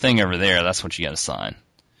that thing over there. That's what you got to sign.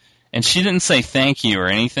 And she didn't say thank you or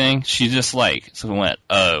anything. She just went,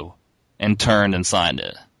 oh. And turned and signed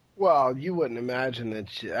it. Well, you wouldn't imagine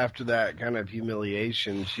that after that kind of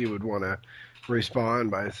humiliation, she would want to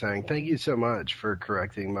respond by saying, thank you so much for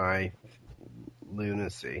correcting my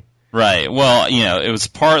lunacy. Right. Well, you know, it was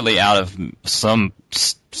partly out of some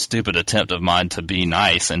stupid attempt of mine to be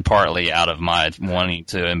nice and partly out of my wanting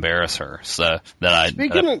to embarrass her. So that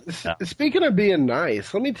Speaking of being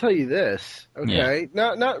nice, let me tell you this, okay?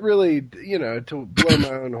 Yeah. Not really, you know, to blow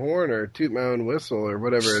my own horn or toot my own whistle or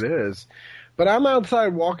whatever it is, but I'm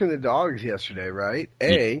outside walking the dogs yesterday, right?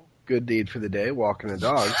 Good deed for the day, walking the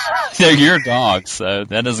dogs. They're your dogs, so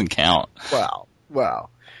that doesn't count. Wow.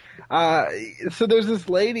 So there's this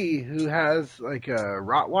lady who has like a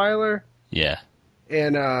Rottweiler. Yeah.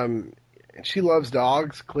 And she loves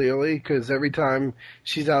dogs, clearly, because every time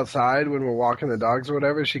she's outside when we're walking the dogs or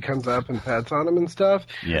whatever, she comes up and pets on them and stuff.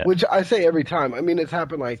 Yeah. Which I say every time. I mean, it's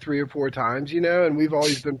happened like 3 or 4 times, you know, and we've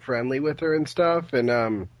always been friendly with her and stuff.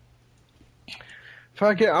 And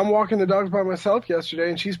fuck it, I'm walking the dogs by myself yesterday,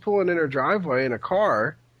 and she's pulling in her driveway in a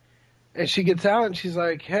car. And she gets out and she's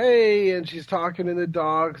like, hey, and she's talking to the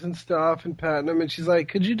dogs and stuff and petting them. And she's like,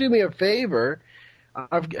 could you do me a favor?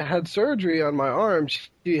 I've had surgery on my arm.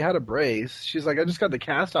 She had a brace. She's like, I just got the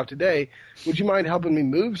cast off today. Would you mind helping me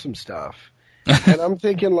move some stuff? And I'm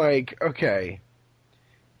thinking like, okay,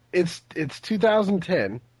 it's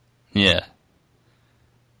 2010. Yeah.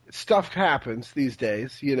 Stuff happens these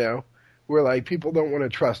days, you know, where like people don't want to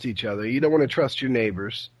trust each other. You don't want to trust your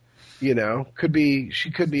neighbors, you know.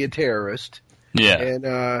 She could be a terrorist. Yeah.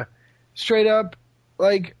 And straight up,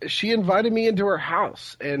 like, she invited me into her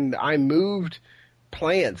house, and I moved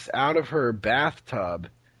plants out of her bathtub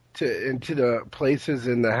into the places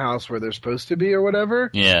in the house where they're supposed to be or whatever.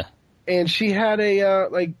 Yeah. And she had a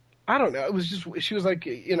like, I don't know. It was just, she was like,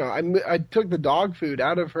 you know, I took the dog food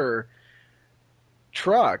out of her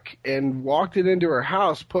truck and walked it into her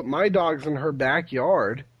house, put my dogs in her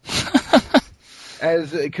backyard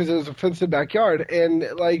because it was a fenced backyard, and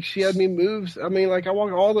like she had me move. I mean, like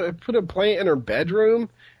I put a plant in her bedroom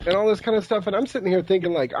and all this kind of stuff, and I'm sitting here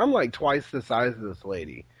thinking like I'm like twice the size of this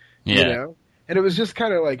lady, you know. And it was just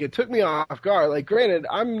kind of like, it took me off guard. Like, granted,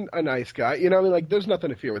 I'm a nice guy, you know, I mean, like, there's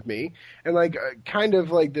nothing to fear with me. And, like, kind of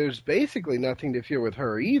like, there's basically nothing to fear with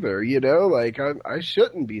her either, you know? Like, I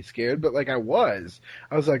shouldn't be scared, but, like, I was.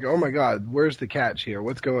 I was like, oh, my God, where's the catch here?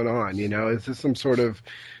 What's going on, you know? Is this some sort of,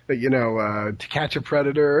 you know, to catch a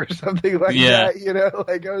predator or something like that, you know?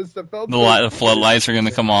 Like, I felt the floodlights are going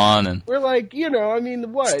to come on, and we're like, you know, I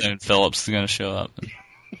mean, what? Stone Phillips is going to show up.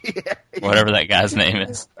 Whatever that guy's name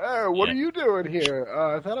is. Oh, what are you doing here?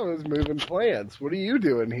 I thought I was moving plants. What are you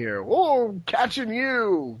doing here? Whoa, catching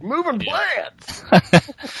you, moving plants.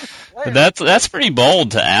 That's pretty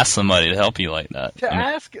bold to ask somebody to help you like that. To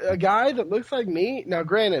ask a guy that looks like me. Now,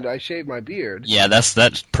 granted, I shaved my beard. Yeah,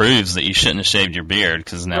 that proves that you shouldn't have shaved your beard,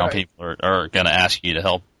 because now people are going to ask you to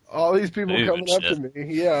help. All these people coming up to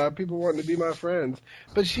me. Yeah, people wanting to be my friends.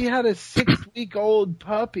 But she had a 6-week-old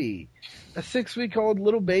puppy. A 6-week-old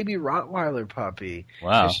little baby Rottweiler puppy.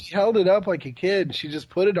 Wow. And she held it up like a kid, and she just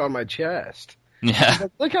put it on my chest. Yeah.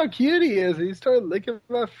 Like, look how cute he is. And he started licking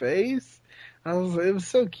my face. It was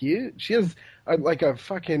so cute. She has like a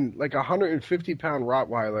fucking, like 150-pound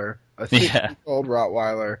Rottweiler, a 6-week-old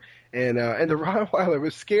Rottweiler. And the Rottweiler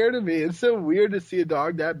was scared of me. It's so weird to see a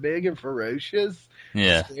dog that big and ferocious.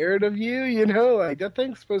 Yeah. Scared of you, you know, like that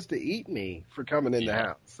thing's supposed to eat me for coming in the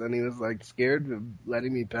house, and he was like scared of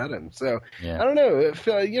letting me pet him. So I don't know, it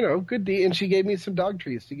felt, you know, good deed, and she gave me some dog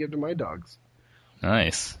treats to give to my dogs.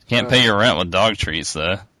 Nice. Can't pay your rent with dog treats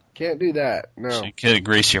though. Can't do that. No. She could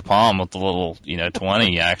grease your palm with a little,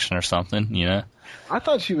 20 action or something, you know. I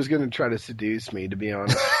thought she was going to try to seduce me, to be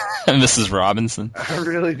honest. Mrs. Robinson. I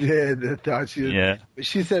really did. I thought she was. Yeah. But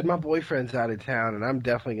she said, my boyfriend's out of town, and I'm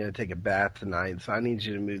definitely going to take a bath tonight, so I need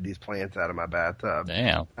you to move these plants out of my bathtub.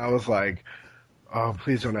 Damn. I was like, oh,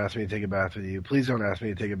 please don't ask me to take a bath with you. Please don't ask me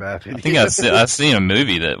to take a bath with you. I think I've seen a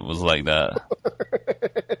movie that was like that.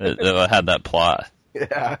 that had that plot.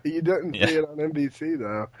 Yeah, you didn't see it on NBC,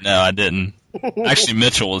 though. No, I didn't. Actually,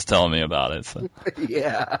 Mitchell was telling me about it. So.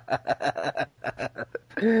 Yeah.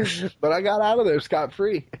 But I got out of there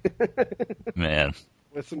scot-free. Man.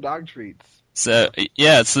 With some dog treats. So,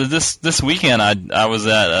 yeah, so this weekend I was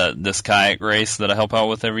at this kayak race that I help out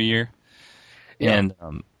with every year. Yeah. And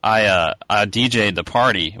I DJ'd the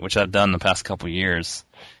party, which I've done the past couple years.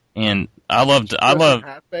 And I love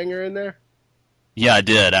Half banger in there? Yeah, I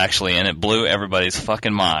did, actually, and it blew everybody's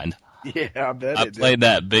fucking mind. Yeah, I bet I played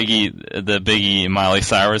that the Biggie Miley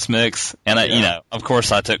Cyrus mix, and of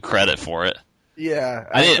course I took credit for it. Yeah.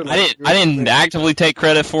 I didn't actively take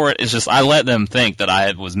credit for it. It's just I let them think that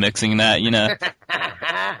I was mixing that, you know.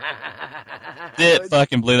 It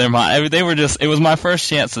fucking blew their mind. It was my first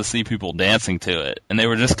chance to see people dancing to it, and they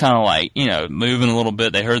were just kind of like, moving a little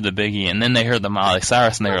bit. They heard the Biggie, and then they heard the Miley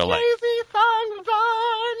Cyrus, and they were like,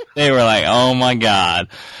 oh my God.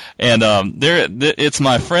 And it's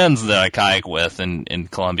my friends that I kayak with in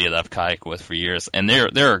Columbia that I've kayaked with for years, and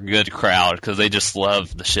they're a good crowd because they just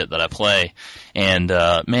love the shit that I play. And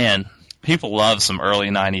man, people love some early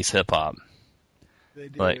 '90s hip hop. They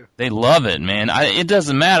do. Like they love it, man. It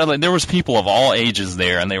doesn't matter. Like there was people of all ages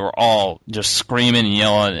there, and they were all just screaming and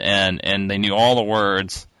yelling, and they knew all the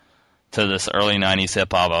words to this early '90s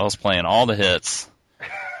hip hop. I was playing all the hits,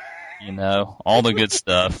 all the good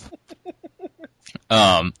stuff.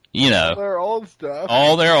 All their old stuff.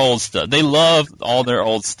 All their old stuff. They love all their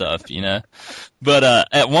old stuff, But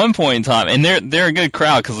at one point in time, and they're a good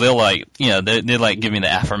crowd because they'll they like give me the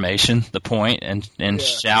affirmation, the point, and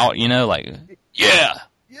shout, like yeah,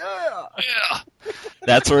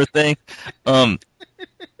 that sort of thing.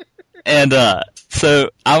 So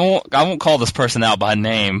I won't call this person out by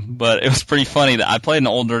name, but it was pretty funny that I played an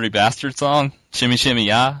Old Dirty Bastard song, Shimmy Shimmy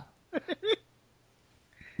Ya.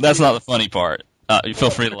 That's not the funny part. You feel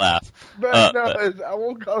free to laugh. But no, I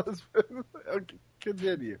won't call this. Okay,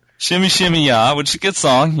 continue. Shimmy Shimmy Ya, which is a good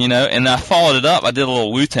song, and I followed it up. I did a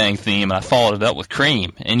little Wu-Tang theme, and I followed it up with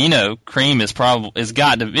Cream. And Cream it's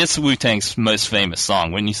Wu-Tang's most famous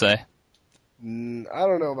song, wouldn't you say? I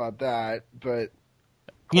don't know about that, but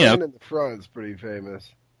Clan in the Front's pretty famous.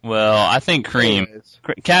 Well, I think Cream. Anyways.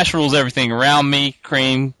 Cash rules everything around me.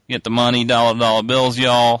 Cream, get the money, dollar bills,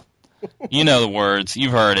 y'all. You know the words.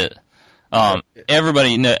 You've heard it.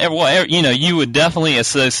 Everybody know. You would definitely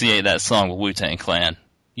associate that song with Wu-Tang Clan.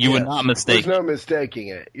 You would not mistake. There's no mistaking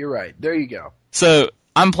it. You're right. There you go. So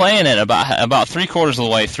I'm playing it about 3/4 of the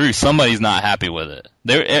way through. Somebody's not happy with it.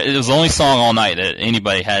 It was the only song all night that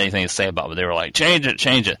anybody had anything to say about, but they were like, change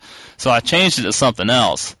it. So I changed it to something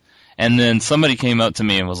else. And then somebody came up to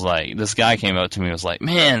me and was like, this guy came up to me and was like,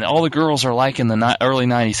 man, all the girls are liking the early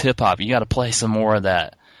 90s hip-hop. You got to play some more of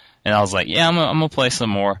that. And I was like, yeah, I'm going to play some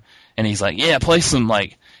more. And he's like, yeah, play some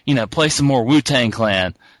more Wu-Tang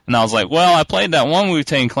Clan. And I was like, well, I played that one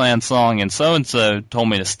Wu-Tang Clan song and so-and-so told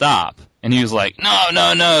me to stop. And he was like,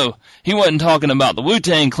 no. He wasn't talking about the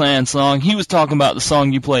Wu-Tang Clan song. He was talking about the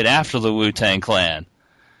song you played after the Wu-Tang Clan.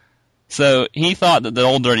 So he thought that the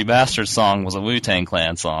Old Dirty Bastard song was a Wu-Tang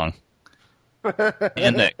Clan song.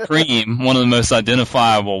 And that Cream, one of the most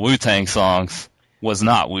identifiable Wu-Tang songs, was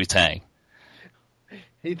not Wu-Tang.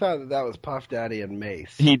 He thought that was Puff Daddy and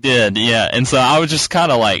Mace. He did, yeah. And so I was just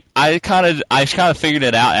kind of like, I kind of figured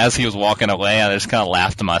it out as he was walking away. I just kind of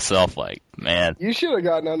laughed to myself, like, man. You should have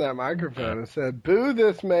gotten on that microphone and said, "Boo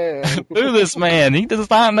this man! Boo this man! He does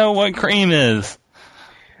not know what Cream is."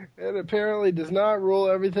 It apparently does not rule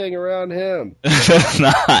everything around him.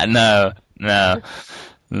 No. I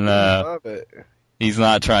love it. He's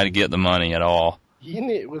not trying to get the money at all.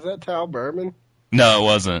 Was that Tal Berman? No, it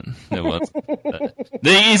wasn't.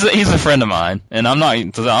 He's a friend of mine, and I'm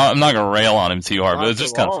not gonna rail on him too hard, but it's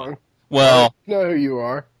just kind of. Well, I know who you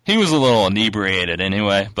are. He was a little inebriated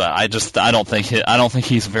anyway, but I don't think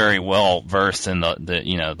he's very well versed in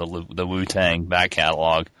the Wu-Tang back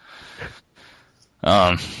catalog.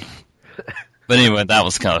 But anyway, that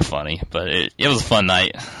was kind of funny. But it was a fun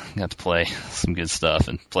night. Got to play some good stuff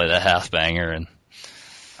and play that half banger. And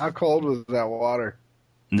how cold was that water?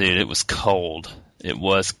 Dude, it was cold. It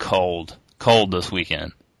was cold. Cold this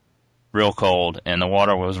weekend. Real cold. And the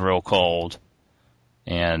water was real cold.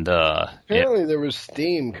 And apparently there was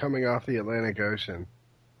steam coming off the Atlantic Ocean.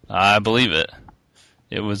 I believe it.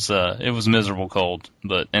 It was miserable cold.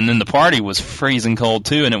 And then the party was freezing cold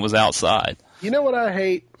too, and it was outside. You know what I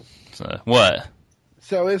hate? What?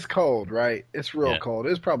 So it's cold, right? It's real cold.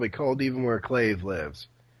 It's probably cold even where Clave lives.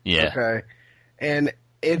 Yeah. Okay. And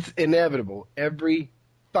it's inevitable. Every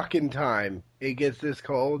fucking time it gets this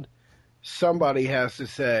cold, somebody has to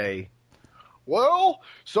say, well,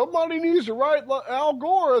 somebody needs to write Al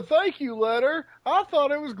Gore a thank you letter. I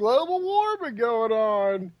thought it was global warming going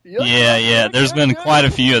on. Yeah. There's been quite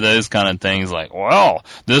a few of those kind of things like, well,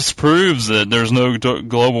 this proves that there's no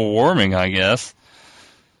global warming, I guess.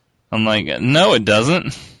 I'm like, no, it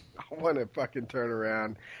doesn't. I want to fucking turn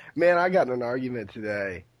around. Man, I got in an argument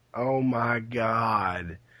today. Oh, my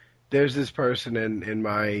God. There's this person in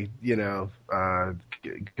my,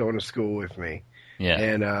 going to school with me. Yeah.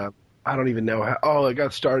 And I don't even know how. Oh, it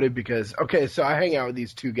got started because, so I hang out with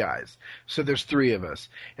these two guys. So there's three of us.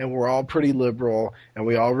 And we're all pretty liberal. And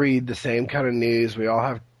we all read the same kind of news. We all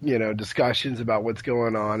have, discussions about what's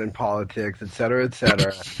going on in politics, et cetera, et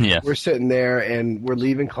cetera. Yeah. We're sitting there and we're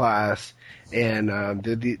leaving class. And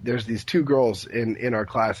there's these two girls in our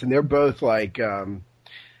class. And they're both like kind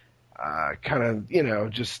of,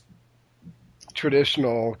 just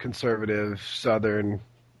traditional, conservative, Southern,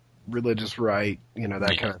 religious right,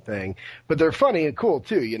 that kind of thing. But they're funny and cool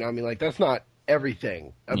too, that's not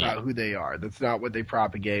everything about who they are. That's not what they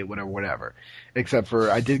propagate, whatever. Except for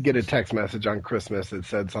I did get a text message on Christmas that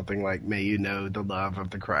said something like, may you know the love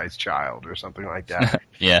of the Christ child or something like that.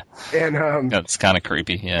 Yeah. And that's kind of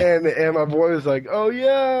creepy, yeah. And my boy was like, oh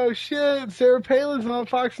yeah, shit, Sarah Palin's on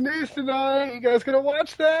Fox News tonight. You guys gonna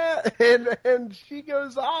watch that? And she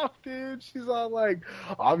goes off, dude. She's all like,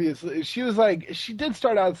 obviously, she was like, she did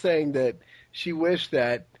start out saying that she wished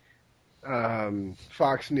that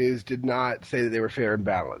Fox News did not say that they were fair and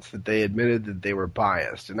balanced, that they admitted that they were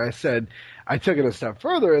biased. And I took it a step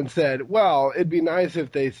further and said, well, it'd be nice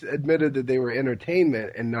if they admitted that they were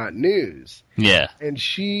entertainment and not news. Yeah. And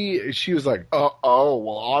she was like, well,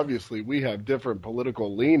 obviously we have different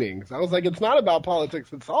political leanings. I was like, it's not about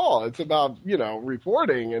politics at all. It's about,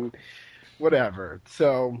 reporting and whatever.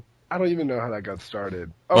 So I don't even know how that got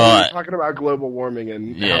started. Oh, Well, we were talking about global warming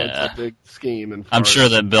and how Yeah. it's a big scheme. And I'm sure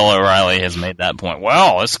that Bill O'Reilly has made that point.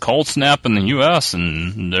 Well, it's cold snap in the U.S.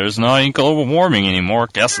 and there's not any global warming anymore.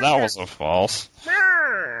 Guess that was a false.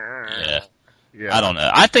 Yeah. Yeah. I don't know.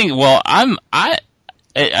 I think, well, and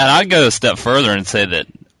I'd go a step further and say that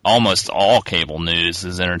almost all cable news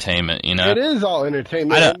is entertainment, you know? It is all I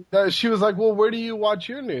entertainment. And, she was like, well, where do you watch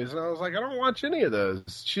your news? And I was like, I don't watch any of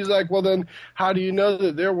those. She's like, well, then how do you know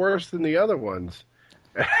that they're worse than the other ones?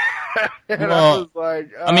 And I was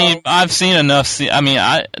like, I mean, I've seen enough.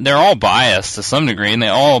 They're all biased to some degree, and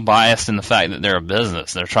they're all biased in the fact that they're a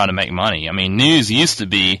business. They're trying to make money. I mean, news used to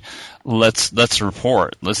be, let's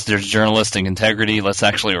report. There's journalistic integrity. Let's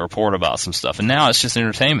actually report about some stuff. And now it's just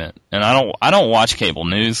entertainment. And I don't watch cable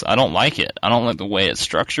news. I don't like it. I don't like the way it's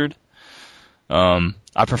structured.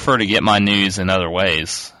 I prefer to get my news in other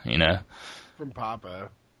ways. You know, from Papa.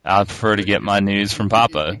 I prefer to get my news from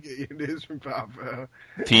Papa. Get your news from Papa.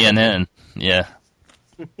 PNN, yeah.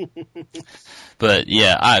 But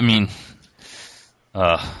yeah, I mean,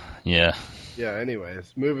 yeah. Yeah.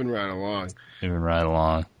 Anyways, moving right along. Moving right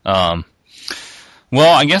along.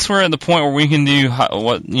 Well, I guess we're at the point where we can do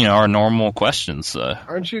our normal questions.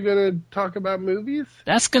 Aren't you gonna talk about movies?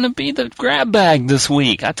 That's gonna be the grab bag this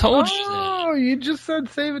week. I told you. Oh, you just said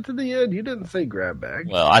save it to the end. You didn't say grab bag.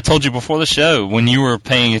 Well, I told you before the show when you were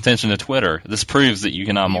paying attention to Twitter. This proves that you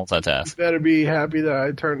cannot multitask. You better be happy that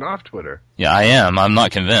I turned off Twitter. Yeah, I am. I'm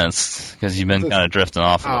not convinced because you've been kind of drifting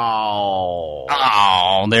off.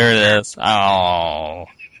 Oh, there it is. Oh.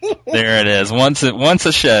 There it is. Once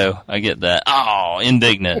a show, I get that. Oh,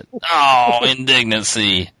 indignant. Oh,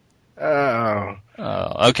 indignancy. Oh.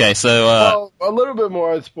 Okay, so well, a little bit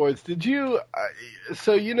more on sports. Did you?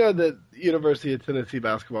 So you know that University of Tennessee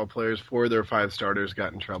basketball players, 4 of their 5 starters,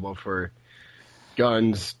 got in trouble for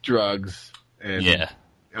guns, drugs, and yeah.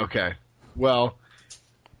 Okay. Well,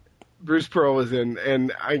 Bruce Pearl was in,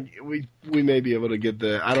 and we may be able to get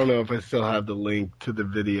I don't know if I still have the link to the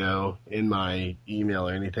video in my email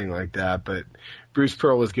or anything like that, but Bruce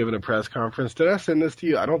Pearl was given a press conference. Did I send this to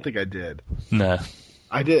you? I don't think I did. No.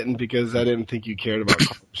 I didn't because I didn't think you cared about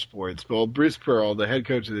college sports. Well, Bruce Pearl, the head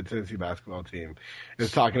coach of the Tennessee basketball team,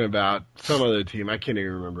 is talking about some other team. I can't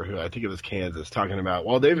even remember who. I think it was Kansas. Talking about,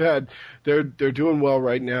 well, they're doing well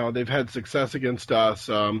right now. They've had success against us.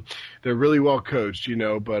 They're really well coached, you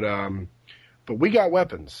know, but we got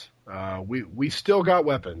weapons. We still got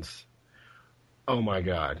weapons. Oh my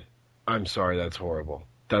God, I'm sorry. That's horrible.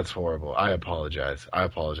 That's horrible. I apologize.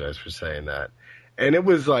 For saying that. And it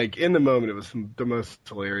was like, in the moment, it was the most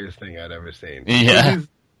hilarious thing I'd ever seen. Yeah.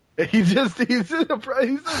 He's well,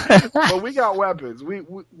 we got weapons.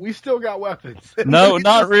 We still got weapons. No,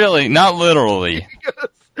 not really. Not literally.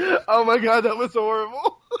 Oh my God, that was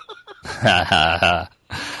horrible.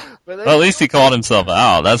 Well, at least he called himself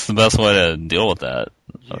out. That's the best way to deal with that.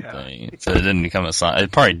 Yeah. So it didn't become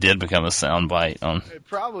it probably did become a sound bite on. It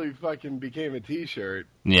probably fucking became a T-shirt.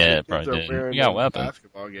 Yeah, it probably did. We got weapons.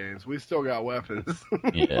 Basketball games. We still got weapons.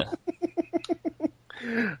 Yeah.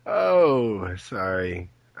 Oh, sorry.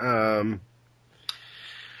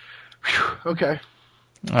 Okay.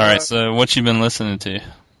 All right. So what you been listening to?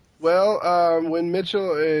 Well, when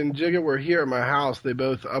Mitchell and Jigga were here at my house, they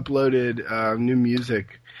both uploaded new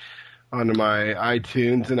music onto my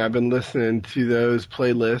iTunes, and I've been listening to those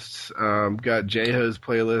playlists. Got J-Ho's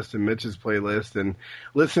playlist and Mitch's playlist, and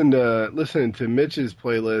listening to Mitch's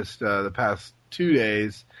playlist the past 2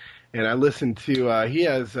 days. And I listened to he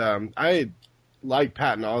has I like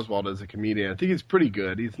Patton Oswalt as a comedian. I think he's pretty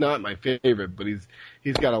good. He's not my favorite, but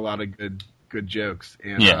he's got a lot of good jokes.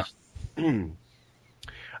 And yeah.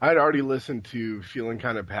 I'd already listened to Feeling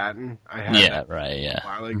Kind of Patton. I had Yeah, right, yeah. a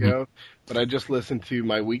while ago, but I just listened to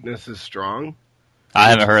My Weakness is Strong. I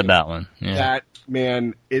haven't heard that one. Yeah. That,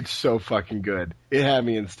 man, it's so fucking good. It had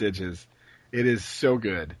me in stitches. It is so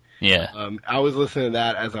good. Yeah. I was listening to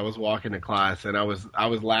that as I was walking to class, and I was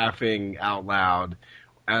laughing out loud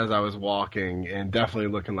as I was walking, and definitely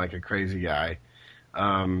looking like a crazy guy.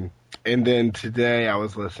 And then today I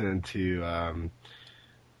was listening to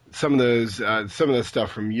some of the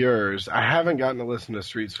stuff from yours. I haven't gotten to listen to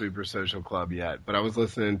Street Sweeper Social Club yet, but I was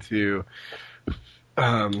listening to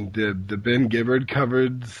the Ben Gibbard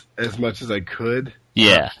covers as much as I could.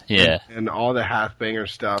 Yeah, yeah. And all the Halfbanger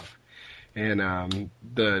stuff, and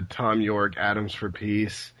the Tom York Atoms for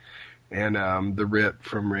Peace, and the Rip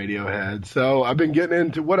from Radiohead. So I've been getting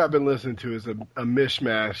into what I've been listening to is a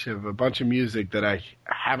mishmash of a bunch of music that I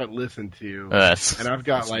haven't listened to. And I've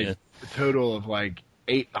got like good. a total of like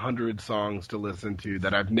 800 songs to listen to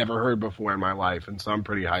that I've never heard before in my life, and so I'm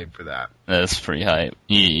pretty hyped for that. That's pretty hype.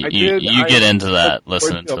 You get into that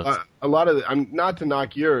listening to a lot of. I'm not to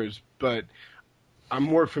knock yours, but I'm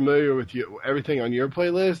more familiar with everything on your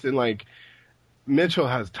playlist, and like Mitchell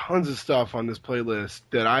has tons of stuff on this playlist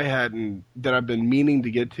that I've been meaning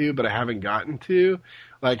to get to, but I haven't gotten to.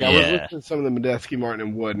 Like, I was listening to some of the Medeski, Martin,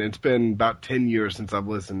 and Wood, and it's been about 10 years since I've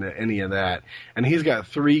listened to any of that. And he's got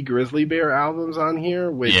 3 Grizzly Bear albums on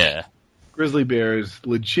here, which Grizzly Bear is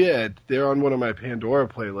legit. They're on one of my Pandora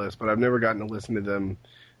playlists, but I've never gotten to listen to them,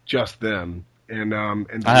 just them. And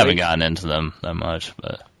I haven't gotten into them that much,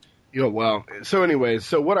 but... well, so anyways,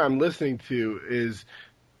 so what I'm listening to is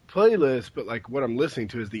playlist, but like what I'm listening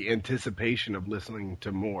to is the anticipation of listening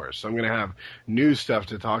to more. So I'm going to have new stuff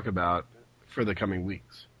to talk about for the coming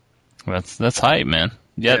weeks. That's hype, man.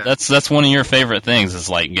 Yeah, that's one of your favorite things is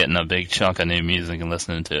like getting a big chunk of new music and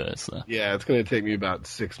listening to it. So. Yeah, it's going to take me about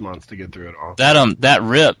 6 months to get through it all. That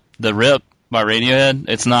Rip by Radiohead,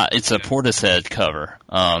 it's a Portishead cover.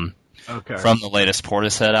 From the latest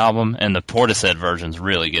Portishead album, and the Portishead version's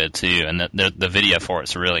really good too, and the video for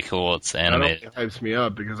it's really cool. It's animated. It hypes me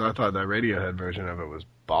up because I thought that Radiohead version of it was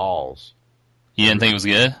balls. You didn't think it was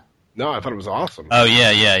good? No, I thought it was awesome. Oh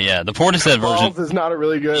yeah. The Portishead version is not a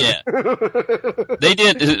really good. Yeah, they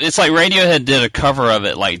did. It's like Radiohead did a cover of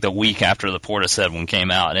it like the week after the Portishead one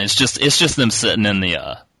came out, and it's just them sitting in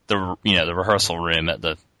the rehearsal room at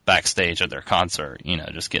the backstage of their concert,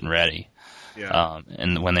 just getting ready. Yeah.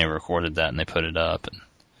 And when they recorded that and they put it up, and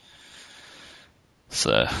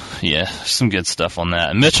so some good stuff on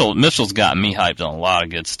that. And Mitchell's got me hyped on a lot of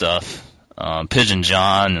good stuff. Pigeon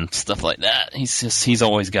John and stuff like that. He's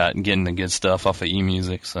always getting the good stuff off of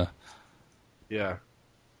eMusic. So yeah.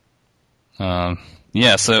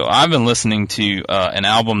 So I've been listening to an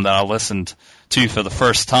album that I listened to for the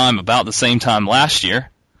first time about the same time last year,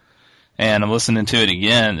 and I'm listening to it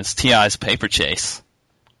again. It's T.I.'s Paper Chase.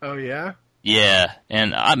 Oh yeah. Yeah,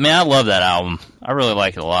 and I love that album. I really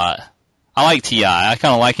like it a lot. I like T.I. I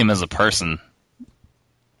kind of like him as a person.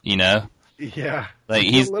 Yeah. Like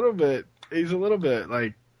he's a little bit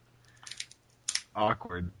like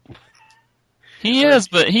awkward. He is,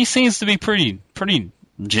 but he seems to be pretty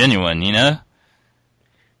genuine,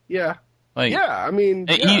 Yeah. Like, yeah, I mean,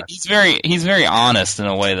 he's very honest in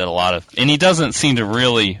a way that and he doesn't seem to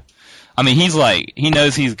really. I mean, he's like, he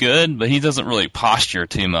knows he's good, but he doesn't really posture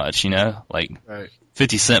too much, like right.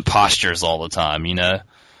 50 Cent postures all the time,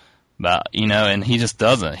 but, and he just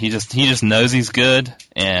doesn't. He just knows he's good,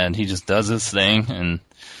 and he just does his thing, and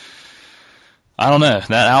I don't know.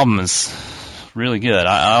 That album is really good.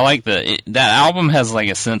 I like that album has like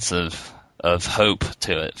a sense of hope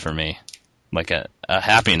to it for me, like a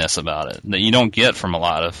happiness about it that you don't get from a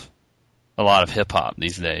lot of hip hop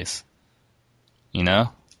these days,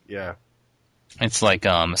 Yeah. It's like,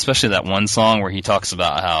 especially that one song where he talks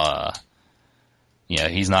about how,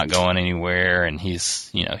 he's not going anywhere, and he's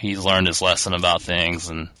learned his lesson about things,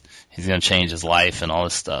 and he's going to change his life and all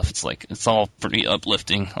this stuff. It's like, it's all pretty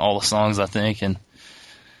uplifting, all the songs, I think, and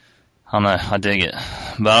I don't know, I dig it.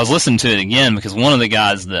 But I was listening to it again because one of the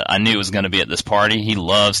guys that I knew was going to be at this party, he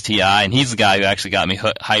loves T.I., and he's the guy who actually got me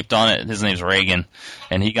hyped on it. His name's Reagan,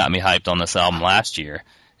 and he got me hyped on this album last year.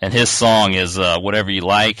 And his song is Whatever You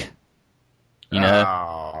Like.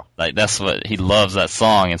 Like that's what he loves, that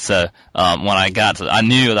song. And so when I got to, I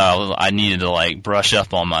knew that I needed to like brush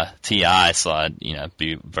up on my T.I., so I'd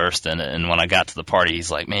be versed in it. And when I got to the party, he's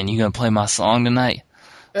like, "Man, you gonna play my song tonight?"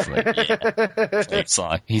 I was like, "Yeah, same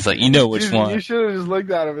song." He's like, "You know which one?" You should have just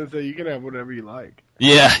looked at him and said, "You can have whatever you like."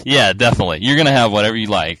 Yeah, definitely. You're gonna have whatever you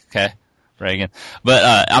like, okay, Reagan.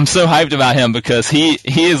 But I'm so hyped about him because he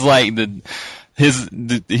is like he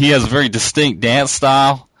has a very distinct dance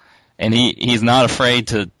style. And he's not afraid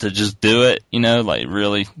to just do it, like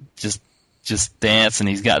really just dance. And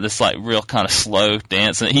he's got this like real kind of slow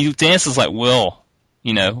dance. And he dances like Will,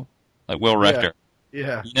 like Will Rector.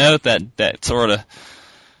 Yeah. That sort of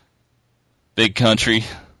big country.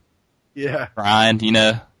 Yeah. Grind,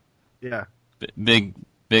 Yeah.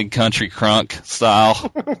 Big country crunk style,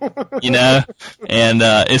 and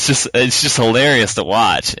it's just hilarious to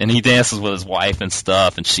watch. And he dances with his wife and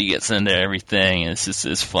stuff, and she gets into everything, and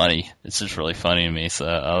it's funny. It's just really funny to me. So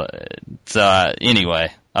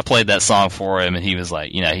anyway, I played that song for him, and he was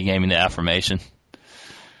like, he gave me the affirmation,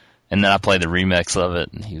 and then I played the remix of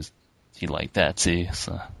it, and he liked that too.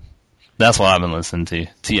 So that's what I've been listening to.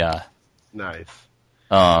 T.I. Nice.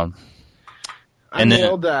 I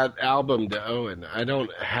mailed that album to Owen. I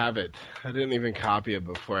don't have it. I didn't even copy it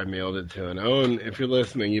before I mailed it to him. Owen, if you're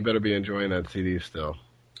listening, you better be enjoying that CD still.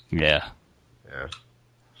 Yeah. Yeah.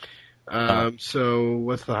 So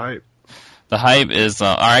what's the hype? The hype is,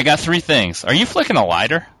 all right, I got 3 things. Are you flicking a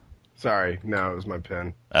lighter? Sorry, no, it was my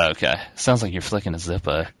pen. Okay. Sounds like you're flicking a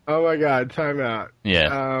Zippo. Oh my God, time out.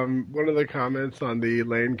 Yeah. One of the comments on the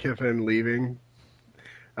Lane Kiffin leaving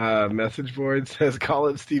message board says, call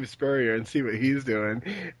up Steve Spurrier and see what he's doing.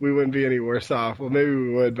 We wouldn't be any worse off. Well, maybe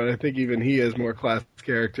we would, but I think even he is more class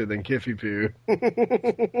character than Kiffy Poo.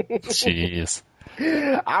 Jeez.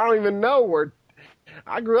 I don't even know where.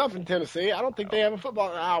 I grew up in Tennessee. I don't think they have a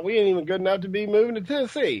football. We ain't even good enough to be moving to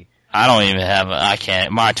Tennessee. I don't even have I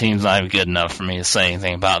can't. My team's not even good enough for me to say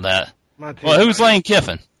anything about that. My team, Well, who's Lane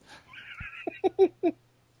Kiffin?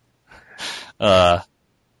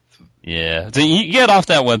 Yeah. So you get off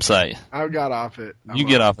that website. I got off it. You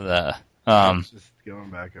get off of that. I'm just going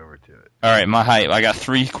back over to it. All right, my hype. I got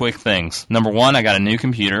 3 quick things. Number 1, I got a new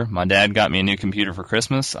computer. My dad got me a new computer for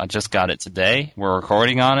Christmas. I just got it today. We're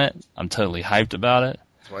recording on it. I'm totally hyped about it.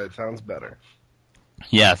 That's why it sounds better.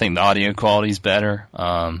 Yeah, I think the audio quality's better.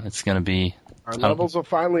 It's going to be... Our levels will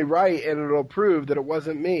finally right, and it'll prove that it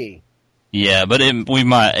wasn't me. Yeah, but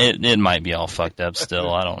it might be all fucked up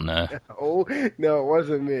still. I don't know. Oh, no, it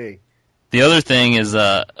wasn't me. The other thing is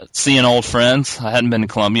seeing old friends. I hadn't been to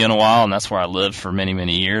Columbia in a while, and that's where I lived for many,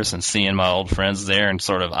 many years. And seeing my old friends there, and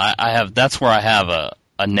sort of, that's where I have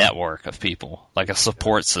a network of people, like a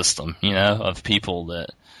support system, of people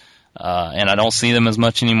that, and I don't see them as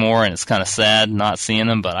much anymore. And it's kind of sad not seeing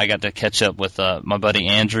them. But I got to catch up with my buddy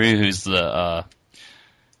Andrew, who's the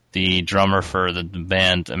drummer for the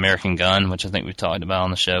band American Gun, which I think we've talked about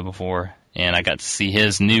on the show before. And I got to see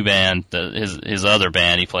his new band, his other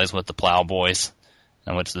band he plays with, the Plowboys.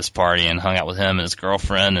 I went to this party and hung out with him and his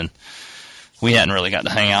girlfriend, and we hadn't really got to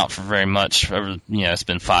hang out for very much. It's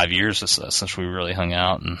been 5 years or so since we really hung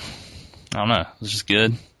out, and I don't know, it was just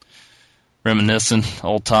good. Reminiscing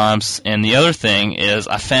old times. And the other thing is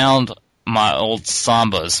I found my old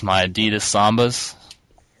Sambas, my Adidas Sambas.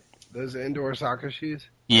 Those indoor soccer shoes?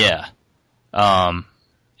 Yeah.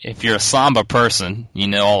 If you're a Samba person, you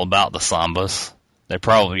know all about the Sambas. They're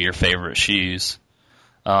probably your favorite shoes.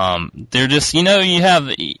 They're just, do you have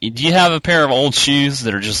a pair of old shoes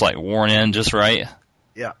that are just like worn in just right?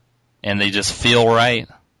 Yeah. And they just feel right?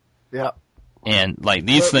 Yeah. And like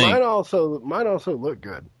these things. Mine also look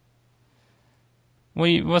good.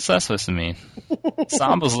 What's that supposed to mean?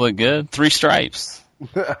 Sambas look good. 3 stripes.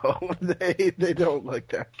 No, they don't look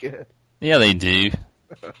that good. Yeah, they do.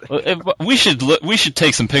 We should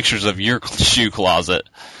take some pictures of your shoe closet,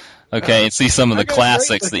 okay, and see some of the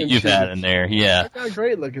classics that you've had in there. Yeah, I got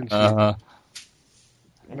great looking shoes.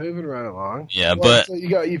 Moving right along. Yeah, but so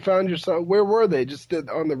you found yourself. Where were they? Just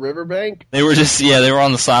on the riverbank? They were they were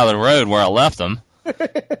on the side of the road where I left them.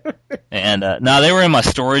 And no, they were in my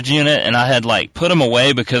storage unit, and I had put them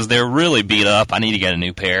away because they were really beat up. I need to get a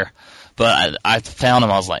new pair. But I found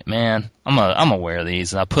them. I was like, man, I'm gonna wear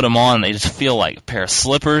these. And I put them on, and they just feel like a pair of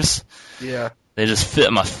slippers. Yeah. They just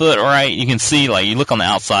fit my foot right. You can see, you look on the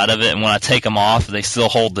outside of it, and when I take them off, they still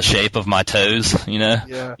hold the shape of my toes.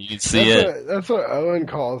 Yeah. You can see it. That's what Owen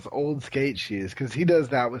calls old skate shoes, because he does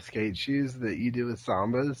that with skate shoes that you do with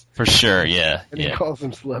Sambas. For sure, yeah. And he calls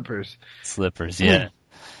them slippers. Slippers, yeah.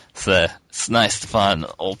 So it's nice to find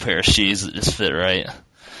an old pair of shoes that just fit right.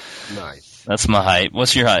 Nice. That's my hype.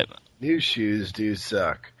 What's your hype? New shoes do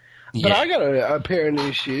suck. Yeah. But I got a pair of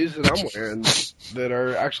new shoes that I'm wearing that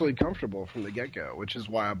are actually comfortable from the get-go, which is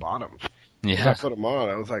why I bought them. Yeah. When I put them on,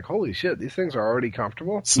 I was like, holy shit, these things are already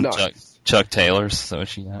comfortable? Some Nice. Chuck Taylors, so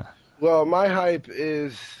what you got? Well, my hype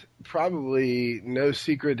is probably no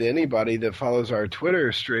secret to anybody that follows our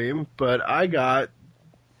Twitter stream, but I got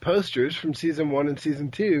posters from Season 1 and Season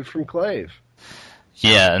 2 from Clave.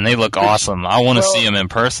 Yeah, and they look awesome. I want to see them in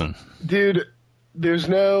person. Dude, there's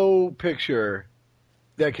no picture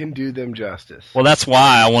that can do them justice. Well, that's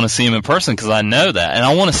why I want to see him in person, because I know that. And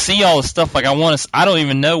I want to see all the stuff. I don't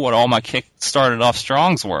even know what all my kick started off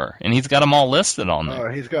strongs were. And he's got them all listed on there.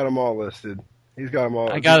 Oh, he's got them all listed. He's got them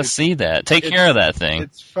all. I got to see that. Take care of that thing.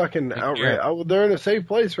 It's fucking outrageous. They're in a safe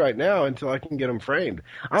place right now until I can get them framed.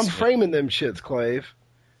 I'm framing them shits, Clave.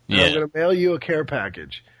 Yeah. I'm going to mail you a care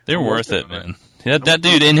package. They're worth it, man. That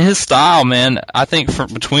dude, in his style, man, I think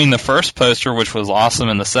between the first poster, which was awesome,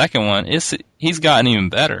 and the second one, he's gotten even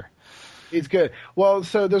better. He's good. Well,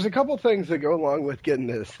 so there's a couple things that go along with getting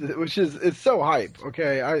this, which is it's so hype,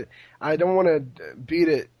 okay? I don't want to beat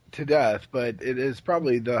it to death, but it is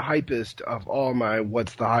probably the hypest of all my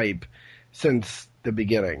what's the hype since the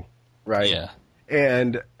beginning, right? Yeah.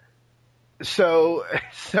 And so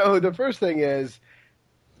the first thing is,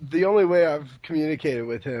 the only way I've communicated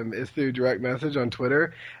with him is through direct message on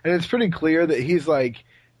Twitter, and it's pretty clear that he's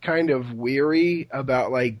kind of weary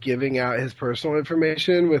about like giving out his personal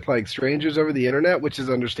information with like strangers over the internet, which is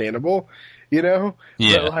understandable, you know?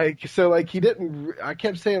 Yeah. But like, so like he didn't, I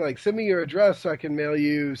kept saying like, send me your address so I can mail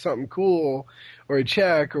you something cool or a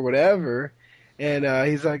check or whatever. And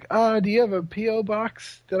he's like, do you have a P.O.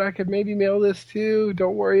 box that I could maybe mail this to?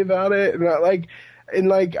 Don't worry about it.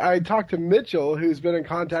 And I talked to Mitchell, who's been in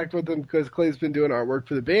contact with him because Clay's been doing artwork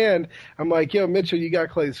for the band. I'm like, yo, Mitchell, you got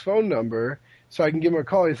Clay's phone number so I can give him a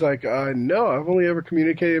call. He's like, no, I've only ever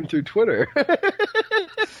communicated him through Twitter.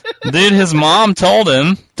 Dude, his mom told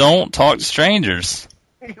him, don't talk to strangers.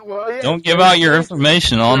 Well, yeah, Don't give out your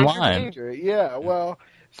information online. Yeah, well,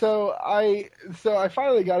 so I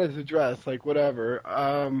finally got his address, like whatever.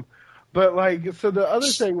 But like, so the other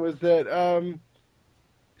thing was that,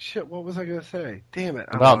 shit, what was I gonna say? Damn it!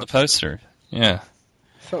 About the poster. Yeah.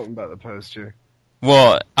 Something about the poster.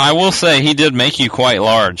 Well, I will say he did make you quite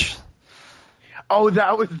large. Oh,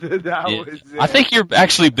 that was it. I think you're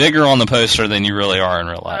actually bigger on the poster than you really are in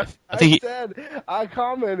real life. I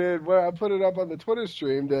commented when I put it up on the Twitter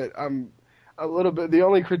stream that I'm a little bit. The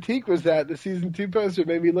only critique was that the season 2 poster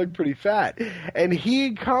made me look pretty fat, and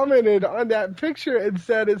he commented on that picture and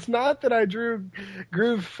said, "It's not that I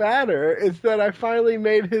grew fatter; it's that I finally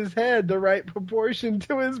made his head the right proportion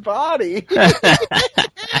to his body."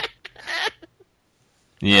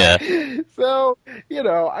 Yeah. So,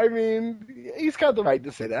 I mean, he's got the right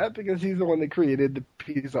to say that because he's the one that created the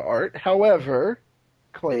piece of art. However,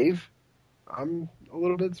 Clave, I'm a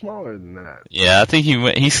little bit smaller than that. Yeah, I think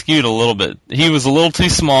he skewed a little bit. He was a little too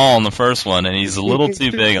small on the first one, and he's a little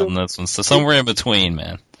too big on this one. So somewhere in between,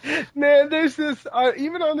 man. Man, there's this,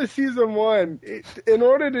 even on the season 1, in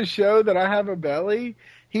order to show that I have a belly,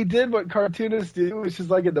 he did what cartoonists do, which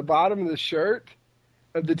is like at the bottom of the shirt,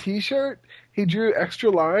 of the t-shirt, he drew extra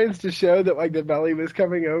lines to show that like the belly was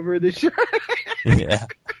coming over the shirt. Yeah.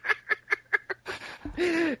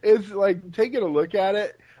 It's like taking a look at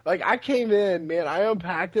it. Like I came in, man, I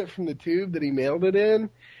unpacked it from the tube that he mailed it in,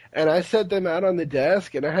 and I set them out on the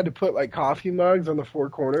desk, and I had to put like coffee mugs on the 4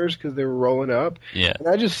 corners because they were rolling up. Yeah. And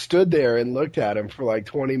I just stood there and looked at him for like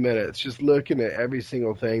 20 minutes, just looking at every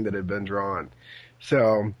single thing that had been drawn.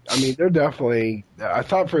 So, I mean, they're definitely, I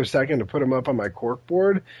thought for a second to put them up on my cork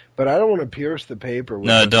board, but I don't want to pierce the paper.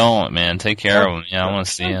 No, don't, man. Take care of them. Yeah, I want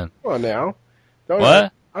to see them. Come on now. Don't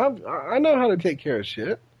What? I know how to take care of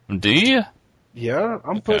shit. Do you? Yeah,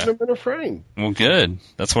 I'm putting them in a frame. Well, good.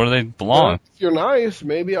 That's where they belong. If you're nice,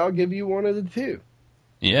 maybe I'll give you one of the 2.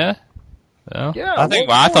 Yeah? Well, Yeah.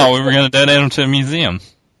 I thought we were going to donate them to a museum.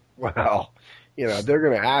 Well, they're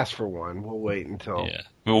going to ask for one. We'll wait until. Yeah.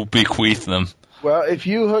 We'll bequeath them. Well, if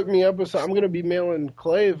you hook me up with something, I'm going to be mailing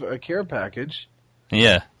Clave a care package.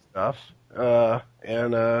 Yeah. Stuff.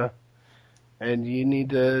 And you need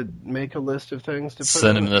to make a list of things to put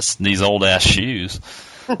Send him these old ass shoes.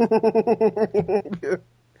 I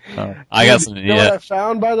got some. You know what I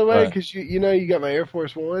found, by the way, because you got my Air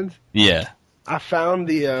Force Ones. Yeah. I found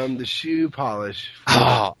the shoe polish.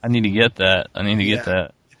 Oh, I need to get that. Get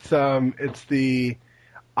that. It's the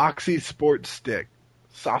Oxy Sport Stick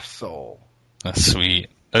Soft Sole. That's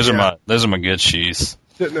sweet. Those are my good shoes.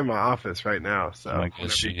 Sitting in my office right now, so my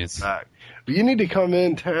good shoes. Back. But you need to come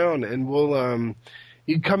in town, and we'll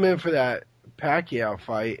you come in for that Pacquiao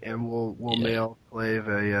fight, and we'll mail Clave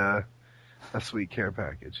a sweet care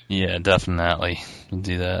package. Yeah, definitely. We'll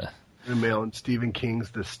do that. We're mailing Stephen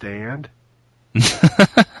King's The Stand.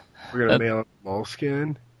 We're gonna mail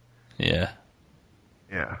Moleskine. Yeah.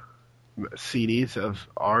 Yeah. CDs of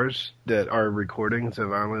ours that are recordings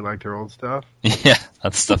of I Only Like Their Old Stuff. Yeah,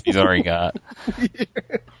 that's stuff he's already got.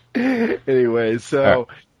 Anyway, so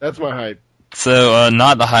that's my hype. So,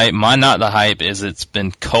 not the hype. My not the hype is it's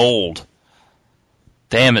been cold.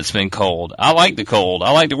 Damn, it's been cold. I like the cold.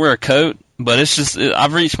 I like to wear a coat, but it's just,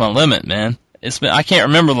 I've reached my limit, man. I can't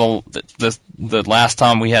remember the last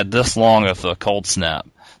time we had this long of a cold snap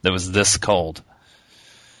that was this cold.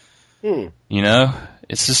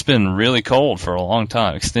 It's just been really cold for a long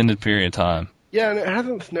time, extended period of time. Yeah, and it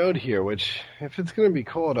hasn't snowed here, which, if it's going to be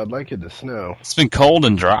cold, I'd like it to snow. It's been cold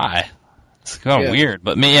and dry. It's kind of weird,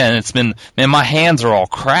 but man, my hands are all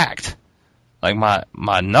cracked. Like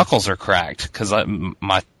my knuckles are cracked because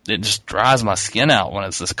it just dries my skin out when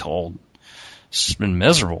it's this cold. It's just been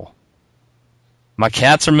miserable. My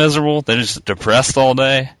cats are miserable. They're just depressed all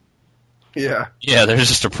day. Yeah. Yeah, they're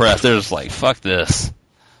just depressed. They're just like, fuck this.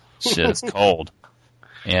 Shit, it's cold.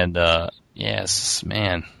 And,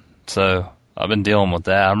 man. So, I've been dealing with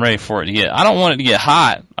that. I'm ready for it to I don't want it to get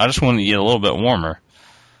hot. I just want it to get a little bit warmer.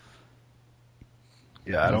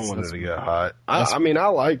 Yeah, I don't want it to get hot. I mean, I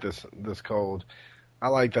like this cold. I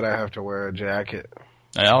like that I have to wear a jacket.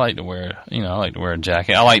 I like to wear, I like to wear a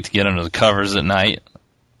jacket. I like to get under the covers at night,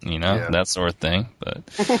 that sort of thing.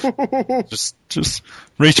 But just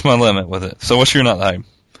reach my limit with it. So what's your not the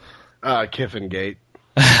hype? Kiffin Gate.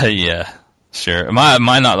 Yeah, sure.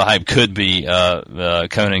 My not the hype could be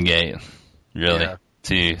Conan Gate, really,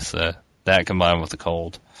 too. So that combined with the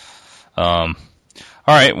cold. All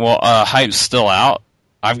right, well, hype's still out.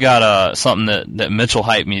 I've got something that Mitchell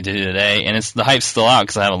hyped me to today, and the hype's still out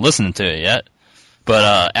because I haven't listened to it yet.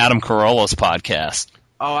 But Adam Carolla's podcast.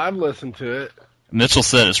 Oh, I've listened to it. Mitchell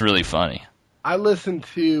said it's really funny. I listened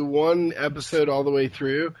to one episode all the way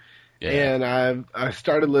through, and I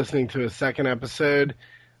started listening to a second episode.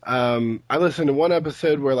 I listened to one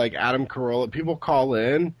episode where like Adam Carolla, people call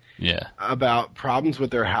in about problems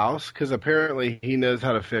with their house because apparently he knows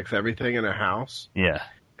how to fix everything in a house. Yeah.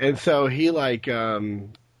 And so he like he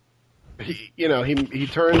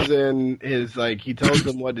turns in his like he tells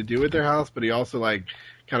them what to do with their house, but he also like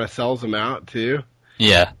kind of sells them out too.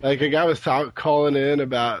 Yeah. Like a guy was calling in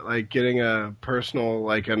about like getting a personal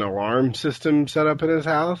like an alarm system set up in his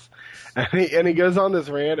house, and he goes on this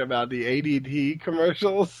rant about the ADT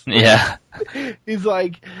commercials. Yeah. He's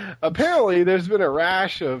like, apparently there's been a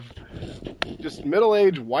rash of just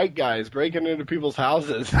middle-aged white guys breaking into people's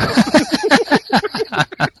houses.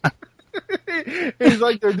 He's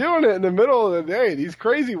like, they're doing it in the middle of the day. These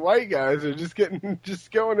crazy white guys are just going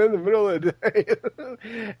in the middle of the day.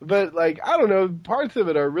 But like, I don't know, parts of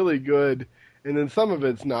it are really good, and then some of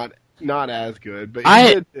it's not as good. But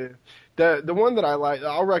the one that I like,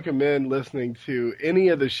 I'll recommend listening to any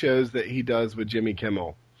of the shows that he does with Jimmy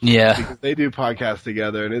Kimmel. Yeah, because they do podcasts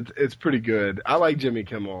together, and it's pretty good. I like Jimmy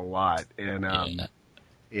Kimmel a lot, and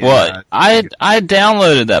well, I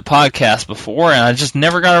downloaded that podcast before, and I just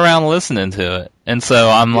never got around to listening to it. And so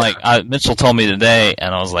I'm like, Mitchell told me today,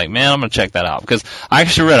 and I was like, man, I'm going to check that out. Because I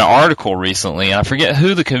actually read an article recently, and I forget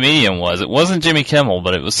who the comedian was. It wasn't Jimmy Kimmel,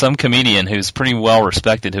 but it was some comedian who's pretty well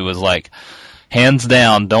respected who was like, hands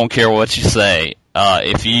down, don't care what you say.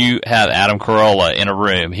 If you have Adam Carolla in a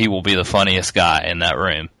room, he will be the funniest guy in that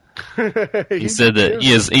room. He said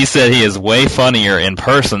he is way funnier in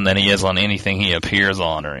person than he is on anything he appears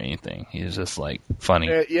on or anything. He's just like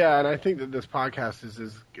funny. Yeah, and I think that this podcast is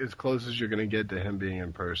as close as you're going to get to him being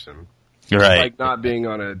in person. Right. Like not being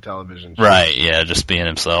on a television show. Right, yeah, just being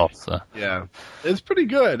himself. So. Yeah. It's pretty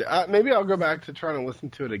good. Maybe I'll go back to trying to listen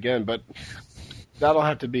to it again, but that'll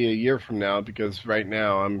have to be a year from now because right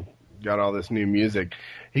now I'm got all this new music.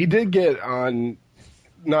 He did get on.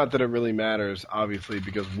 Not that it really matters, obviously,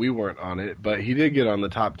 because we weren't on it, but he did get on the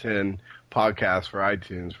top 10 podcast for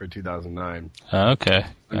iTunes for 2009. Okay.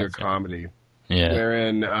 Under comedy. Yeah.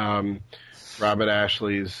 Wherein Robert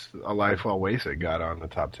Ashley's A Life Well Wasted got on the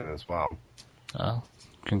top 10 as well. Oh,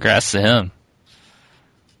 congrats to him.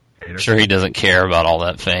 I'm sure he doesn't care about all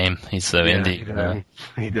that fame. He's so indie.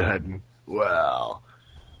 He doesn't. Well.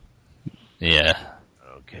 Yeah. I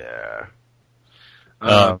don't care.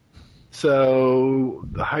 So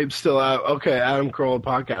the hype's still out. Okay, Adam Carolla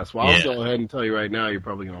podcast. Well, I'll go ahead and tell you right now, you're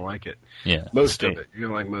probably gonna like it. Yeah, most of it. You're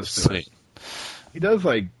gonna like most of it. He does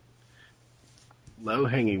like low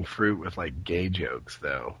hanging fruit with like gay jokes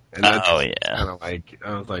though, and that's kind of like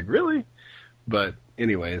I was like really, but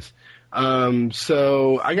anyways.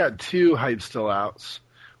 So I got two hype still outs.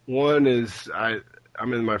 One is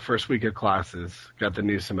I'm in my first week of classes. Got the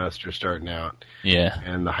new semester starting out. Yeah,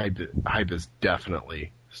 and the hype is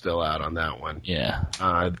definitely still out on that one. Yeah.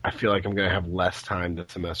 I feel like I'm going to have less time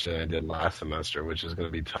this semester than I did last semester, which is going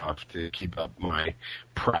to be tough to keep up my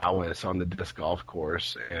prowess on the disc golf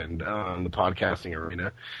course and the podcasting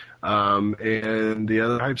arena. And the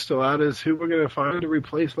other hype still out is who we're going to find to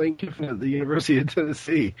replace Lane Kiffin at the University of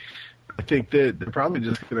Tennessee. I think that they're probably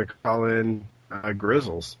just going to call in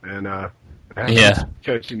Grizzles and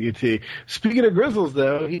coaching UT. Speaking of Grizzles,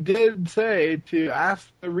 though, he did say to ask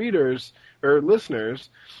the readers or listeners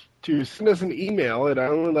to send us an email at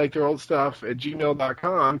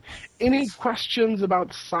IonlyLikeTheirOldStuff@gmail.com. Any questions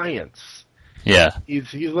about science? Yeah.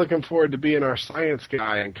 He's looking forward to being our science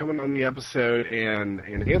guy and coming on the episode and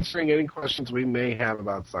answering any questions we may have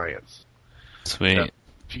about science. Sweet. So,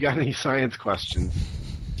 if you got any science questions,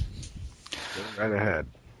 go right ahead.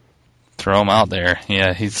 Throw him out there.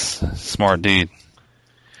 Yeah, he's a smart dude.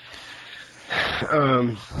 What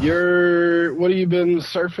have you been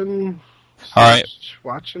surfing? All right.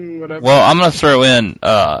 Watching, whatever? Well, I'm gonna throw in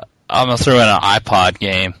an iPod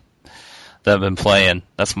game that I've been playing.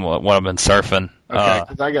 That's what I've been surfing. Okay,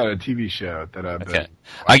 because I got a TV show that I've been watching.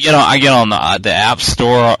 I get on the App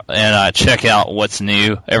Store and I check out what's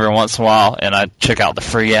new every once in a while, and I check out the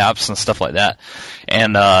free apps and stuff like that.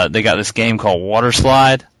 And they got this game called Water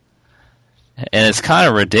Slide. and it's kind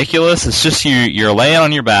of ridiculous. It's just you're laying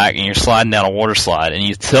on your back and you're sliding down a water slide, and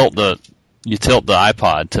you tilt the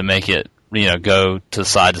iPod to make it, go to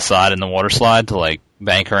side in the water slide to like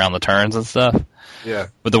bank around the turns and stuff. Yeah.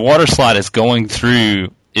 But the water slide is going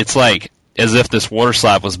through. It's like as if this water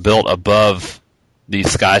slide was built above these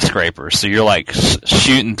skyscrapers. So you're like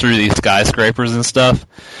shooting through these skyscrapers and stuff.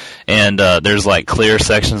 And there's like clear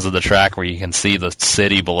sections of the track where you can see the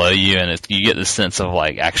city below you, and you get the sense of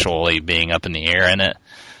like actually being up in the air in it.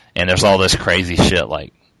 And there's all this crazy shit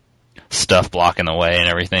like stuff blocking the way and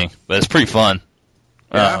everything. But it's pretty fun.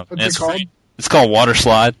 Yeah, what's it called? Free. It's called Water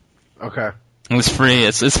Slide. Okay. It's free.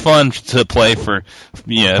 It's fun to play for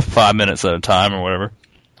 5 minutes at a time or whatever.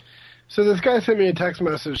 So this guy sent me a text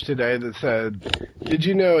message today that said, "Did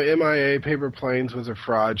you know MIA Paper Planes was a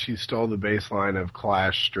fraud? She stole the bass line of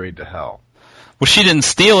Clash Straight to Hell." Well, she didn't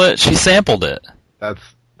steal it. She sampled it. That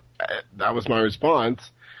was my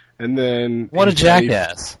response. And then what a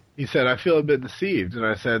jackass. He said, "I feel a bit deceived." And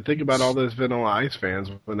I said, "Think about all those Vanilla Ice fans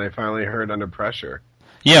when they finally heard Under Pressure."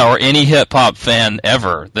 Yeah, or any hip-hop fan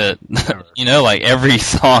ever that, like every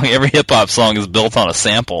hip-hop song is built on a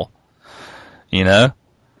sample, Yeah.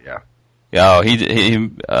 Oh,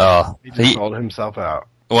 he sold himself out.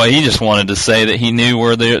 Well, he just wanted to say that he knew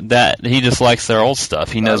where he just likes their old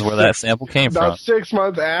stuff. He knows where that sample came from. About 6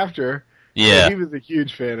 months after. Yeah. He was a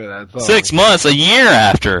huge fan of that song. 6 months, a year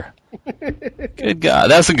after. Good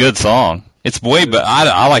God, that's a good song. It's way better.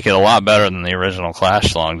 I like it a lot better than the original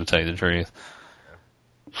Clash song, to tell you the truth.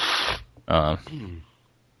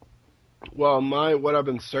 Well, what I've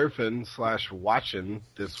been surfing / watching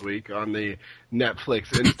this week on the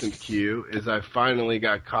Netflix instant queue is I finally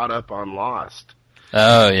got caught up on Lost.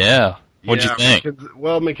 Oh, yeah. What'd you think?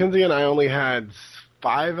 Mackenzie and I only had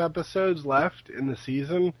 5 episodes left in the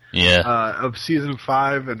season. Yeah. Of season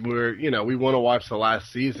 5, and we want to watch the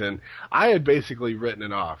last season. I had basically written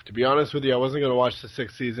it off. To be honest with you, I wasn't going to watch the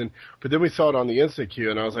 6th season, but then we saw it on the instant queue,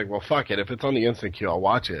 and I was like, well, fuck it. If it's on the instant queue, I'll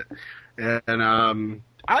watch it. And,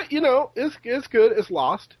 it's good. It's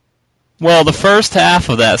Lost. Well, the first half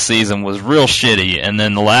of that season was real shitty, and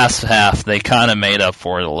then the last half, they kind of made up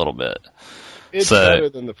for it a little bit. It's better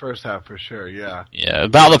than the first half for sure, yeah. Yeah,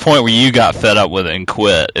 about the point where you got fed up with it and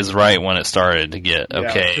quit is right when it started to get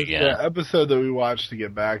okay again. The episode that we watched, to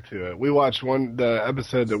get back to it, we watched the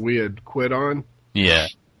episode that we had quit on. Yeah.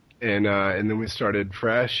 And then we started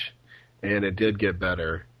fresh, and it did get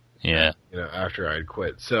better. Yeah. After I had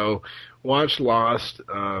quit. So, watched Lost,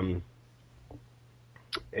 and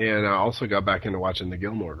I also got back into watching the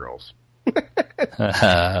Gilmore Girls.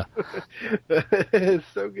 It's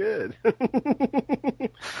so good.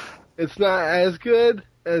 It's not as good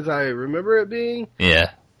as I remember it being.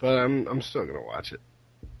 Yeah. But I'm still gonna watch it.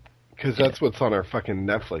 Because that's what's on our fucking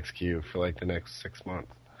Netflix queue for like the next 6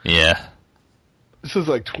 months. Yeah. This is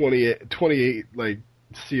like 28 like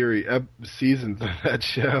seasons of that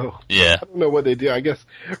show. Yeah. I don't know what they do. I guess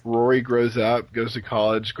Rory grows up, goes to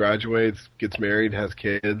college, graduates, gets married, has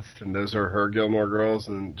kids, and those are her Gilmore Girls,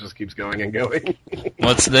 and just keeps going and going.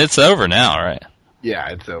 Well, it's over now, right? Yeah,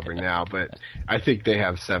 it's over now, but I think they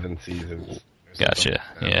have 7 seasons. Gotcha.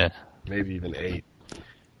 Yeah. Maybe even 8.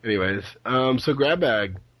 Anyways, so Grab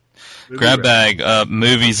Bag.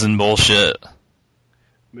 Movies and bullshit.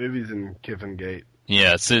 Movies and Kiffin Gate.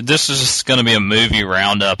 Yeah, so this is just going to be a movie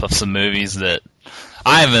roundup of some movies that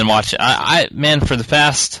I haven't watched. For the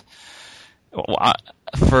past,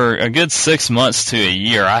 for a good 6 months to a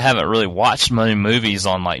year, I haven't really watched many movies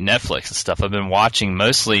on like Netflix and stuff. I've been watching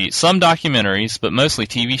mostly some documentaries, but mostly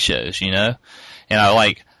TV shows, And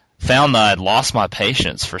I found that I'd lost my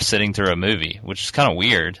patience for sitting through a movie, which is kind of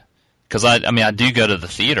weird. Because I do go to the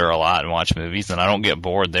theater a lot and watch movies, and I don't get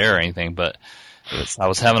bored there or anything, but I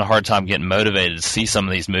was having a hard time getting motivated to see some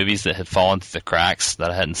of these movies that had fallen through the cracks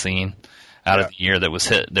that I hadn't seen out of the year that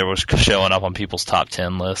was showing up on people's top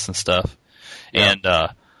 10 lists and stuff. Yeah.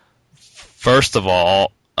 And first of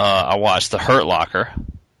all, I watched The Hurt Locker.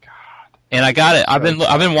 God. And I got it.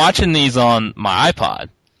 I've been watching these on my iPod.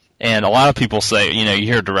 And a lot of people say, you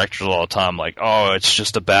hear directors all the time like, oh, it's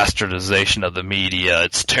just a bastardization of the media.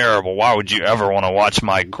 It's terrible. Why would you ever want to watch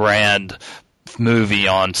my grand movie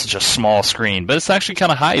on such a small screen? But it's actually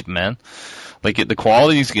kind of hype, man. Like, the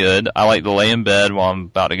quality's good. I like to lay in bed while I'm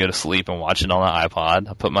about to go to sleep and watch it on the iPod.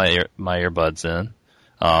 I put my earbuds in.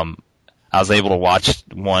 I was able to watch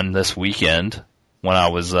one this weekend when I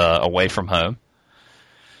was away from home.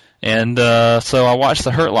 And so I watched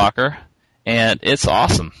The Hurt Locker, and it's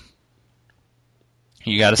awesome.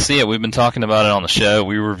 You got to see it. We've been talking about it on the show.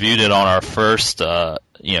 We reviewed it on our first,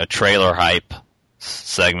 trailer hype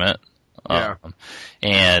segment. Yeah.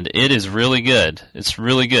 And it is really good. It's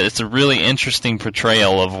really good. It's a really interesting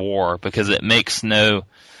portrayal of war because it makes no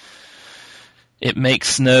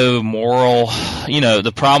moral,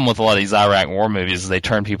 the problem with a lot of these Iraq war movies is they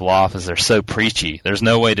turn people off as they're so preachy. There's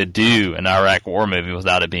no way to do an Iraq war movie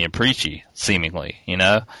without it being preachy, seemingly,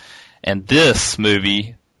 And this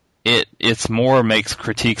movie, it's more makes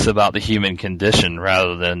critiques about the human condition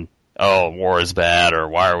rather than, oh, war is bad or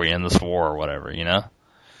why are we in this war or whatever, Yeah.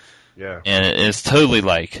 And it's totally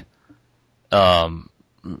like,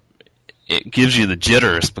 it gives you the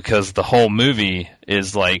jitters because the whole movie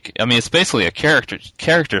is like, it's basically a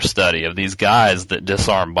character study of these guys that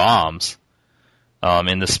disarm bombs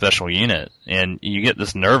in this special unit, and you get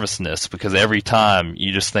this nervousness because every time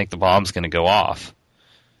you just think the bomb's going to go off,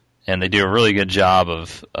 and they do a really good job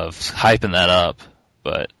of hyping that up.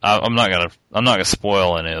 But I'm not gonna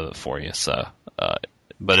spoil any of it for you. So,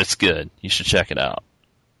 but it's good. You should check it out.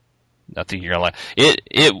 I think you're gonna like it.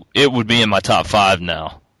 It would be in my top 5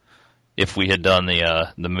 now. If we had done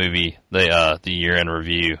the movie, the year in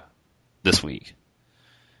review this week,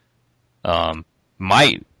 could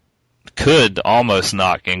almost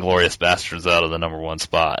knock Inglourious Basterds out of the number 1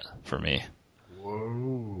 spot for me.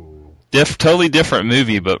 Whoa. Totally different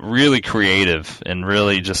movie, but really creative and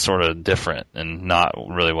really just sort of different and not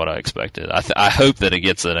really what I expected. I hope that it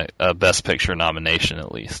gets a Best Picture nomination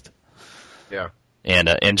at least. Yeah.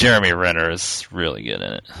 And Jeremy Renner is really good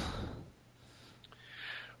in it.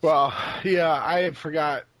 Well, yeah, I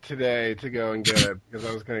forgot today to go and get it because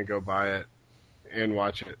I was going to go buy it and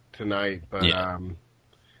watch it tonight. But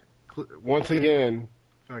once again,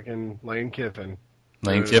 fucking Lane Kiffin.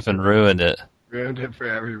 Lane Kiffin ruined it. Ruined it for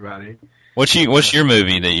everybody. What's your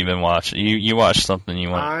movie that you've been watching? You watched something you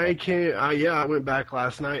want? I went back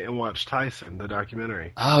last night and watched Tyson, the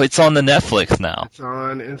documentary. Oh, it's on the Netflix now. It's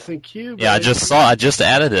on Instant Queue. Yeah, I just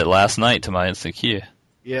added it last night to my Instant Queue.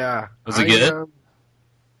 Yeah. Was it good?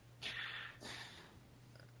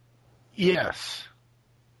 Yes.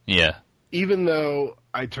 Yeah. Even though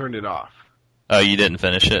I turned it off. Oh, you didn't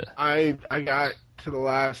finish it? I got to the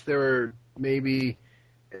last, there were maybe,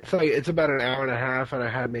 it's about an hour and a half, and I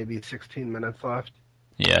had maybe 16 minutes left.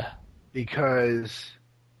 Yeah. Because,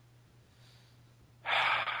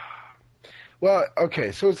 well,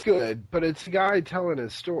 okay, so it's good, but it's a guy telling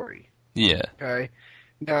his story. Yeah. Okay?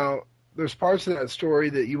 Now, there's parts of that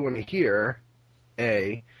story that you want to hear,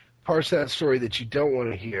 A. Parts of that story that you don't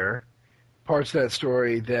want to hear. Parts of that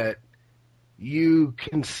story that you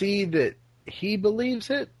can see that he believes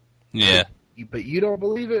it. Yeah. But you don't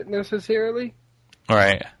believe it necessarily.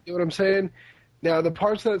 Right. You know what I'm saying? Now, the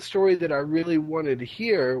parts of that story that I really wanted to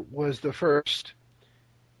hear was the first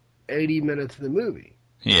 80 minutes of the movie.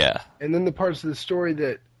 Yeah. And then the parts of the story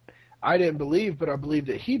that I didn't believe, but I believed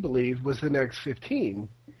that he believed, was the next 15.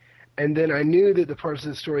 And then I knew that the parts of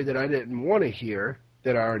the story that I didn't want to hear,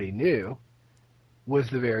 that I already knew, was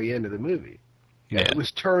the very end of the movie. Yeah. It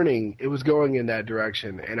was turning, it was going in that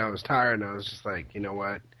direction, and I was tired, and I was just like, you know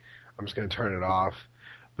what, I'm just going to turn it off.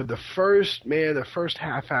 But the first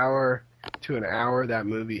half hour to an hour, that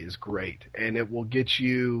movie is great, and it will get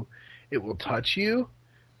you, it will touch you,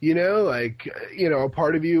 a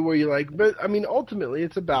part of you where you're like, but, I mean, ultimately,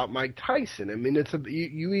 it's about Mike Tyson. I mean, it's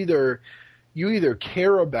you either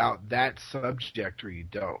care about that subject or you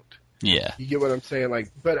don't. Yeah. You get what I'm saying?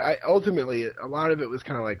 But ultimately, a lot of it was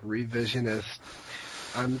kind of like revisionist.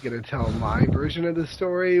 I'm going to tell my version of the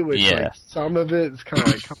story, which some of it is kind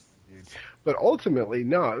of like, but ultimately,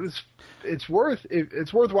 no, it's worth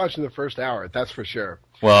watching the first hour. That's for sure.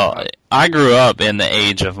 Well, I grew up in the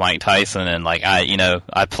age of Mike Tyson, and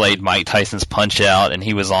I played Mike Tyson's Punch-Out, and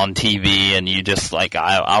he was on TV, and you just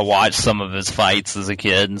I watched some of his fights as a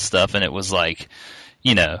kid and stuff, and it was like,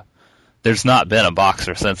 there's not been a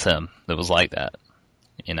boxer since him that was like that.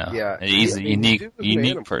 Yeah. He's a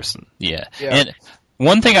unique person. Yeah. And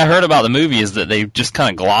one thing I heard about the movie is that they just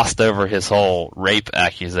kind of glossed over his whole rape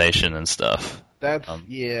accusation and stuff. That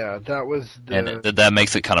was that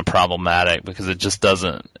makes it kind of problematic because it just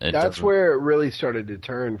doesn't. Where it really started to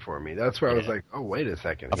turn for me. That's where I was like, oh, wait a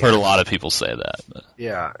second. I've heard a lot of people say that. But.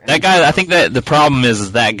 Yeah. That guy, I think that the problem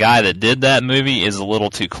is that guy that did that movie is a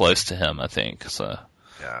little too close to him, I think. So.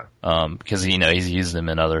 Yeah. Because he's used them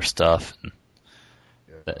in other stuff.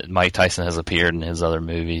 Mike Tyson has appeared in his other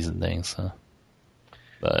movies and things. So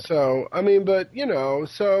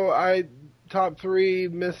top 3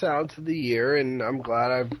 miss outs of the year, and I'm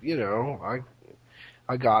glad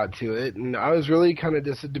I got to it, and I was really kind of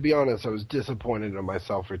to be honest, I was disappointed in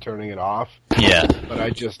myself for turning it off. Yeah. But I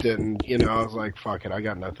just didn't, I was like, fuck it, I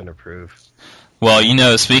got nothing to prove.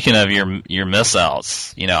 Well, speaking of your miss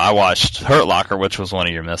outs, I watched Hurt Locker, which was one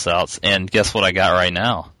of your miss outs, and guess what I got right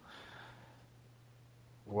now?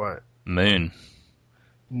 What? Moon.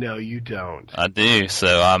 No, you don't. I do.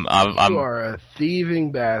 So I'm You are a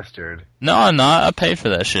thieving bastard. No, I'm not. I paid for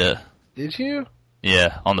that shit. Did you?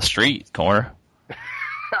 Yeah, on the street corner.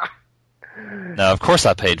 No, of course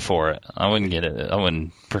I paid for it. I wouldn't get it. I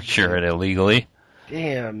wouldn't procure it illegally.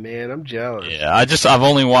 Damn, man, I'm jealous. Yeah, I've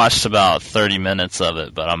only watched about 30 minutes of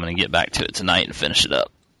it, but I'm gonna get back to it tonight and finish it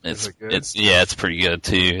up. Is it good? It's pretty good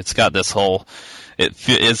too. It's got this whole,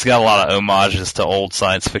 it's got a lot of homages to old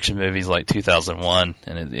science fiction movies like 2001,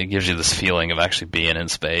 and it gives you this feeling of actually being in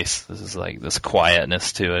space. This is like this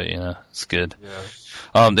quietness to it, It's good.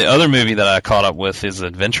 Yeah. The other movie that I caught up with is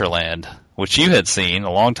Adventureland, which you had seen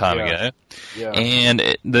a long time ago. Yeah.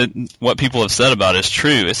 And what people have said about it is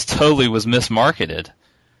true. It totally was mismarketed.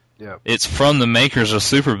 Yeah. It's from the makers of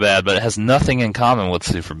Superbad, but it has nothing in common with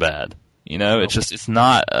Superbad. It's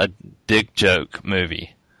not a dick joke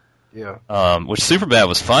movie. Yeah. Which Superbad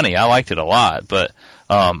was funny. I liked it a lot, but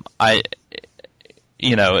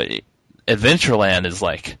Adventureland is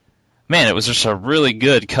like, man, it was just a really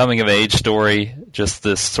good coming of age story. Just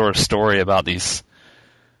this sort of story about these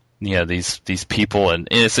people, and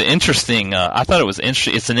it's an interesting. I thought it was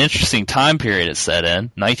interesting. It's an interesting time period it's set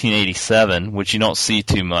in, 1987, which you don't see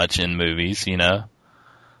too much in movies,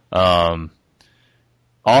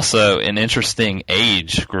 Also, an interesting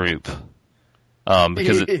age group,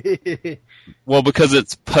 because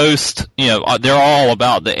it's post. They're all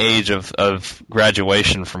about the age of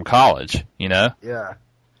graduation from college. Yeah.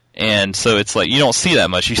 And so it's like you don't see that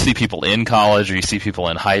much. You see people in college, or you see people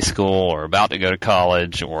in high school, or about to go to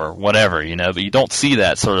college, or whatever, but you don't see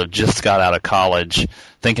that sort of just got out of college,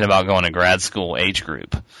 thinking about going to grad school age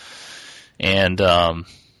group. And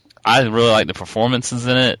I really like the performances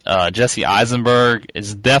in it. Jesse Eisenberg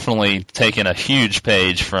is definitely taking a huge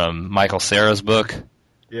page from Michael Cera's book.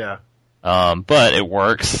 Yeah. But it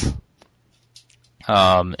works.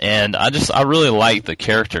 And I really like the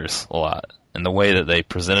characters a lot. And the way that they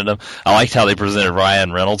presented them. I liked how they presented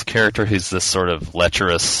Ryan Reynolds' character, who's this sort of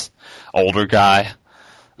lecherous older guy,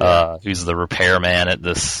 who's the repairman at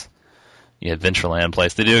this Adventureland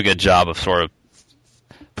place. They do a good job of sort of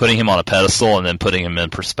putting him on a pedestal and then putting him in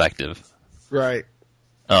perspective. Right.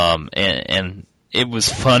 And it was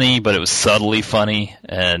funny, but it was subtly funny.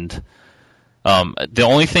 And the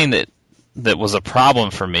only thing that was a problem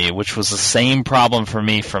for me, which was the same problem for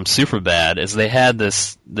me from Superbad, is they had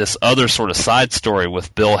this other sort of side story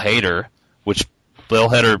with Bill Hader, which Bill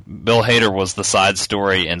Hader was the side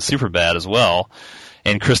story in Superbad as well,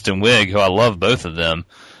 and Kristen Wiig, who I love both of them,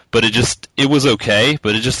 but it was okay,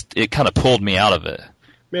 but it kind of pulled me out of it.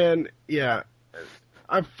 Man, yeah,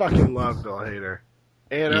 I fucking love Bill Hader,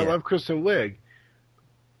 and I love Kristen Wiig.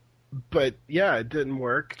 But, yeah, it didn't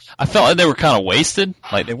work. I felt like they were kind of wasted.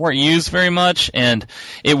 Like, they weren't used very much. And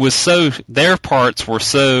it was their parts were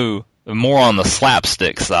so more on the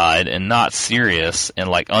slapstick side and not serious and,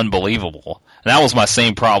 like, unbelievable. And that was my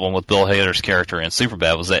same problem with Bill Hader's character in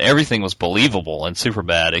Superbad, was that everything was believable in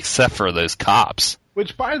Superbad except for those cops.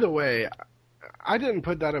 Which, by the way, I didn't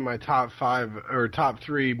put that in my top 5 or top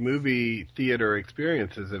 3 movie theater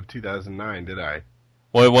experiences of 2009, did I?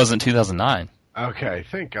 Well, it wasn't 2009. Okay,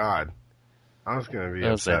 thank God. I was going to be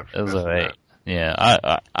upset. It was 08. Yeah,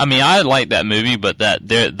 I mean, I liked that movie, but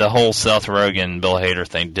the whole Seth Rogen, Bill Hader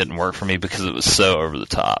thing didn't work for me because it was so over the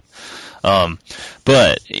top.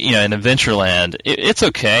 But in Adventureland, it's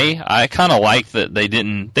okay. I kind of like that they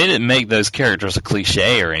didn't make those characters a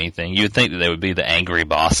cliche or anything. You would think that they would be the angry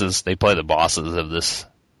bosses. They play the bosses of this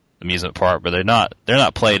amusement park, but they're not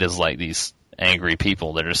played as like these angry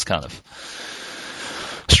people. They're just kind of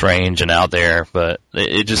strange and out there, but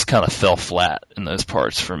it just kind of fell flat in those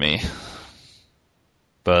parts for me.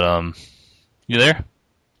 But you there?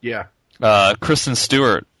 Yeah. Kristen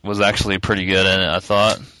Stewart was actually pretty good in it, I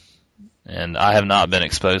thought, and I have not been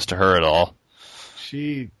exposed to her at all.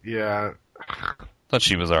 Yeah. Thought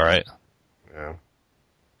she was all right. Yeah.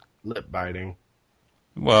 Lip biting.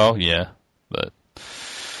 Well, yeah, but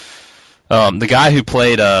the guy who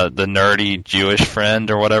played the nerdy Jewish friend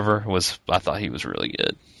or whatever I thought he was really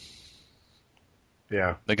good.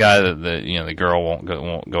 Yeah. The guy that the girl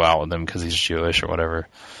won't go out with him because he's Jewish or whatever.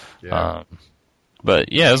 Yeah.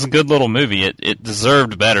 But yeah, it was a good little movie. It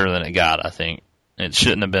deserved better than it got, I think. It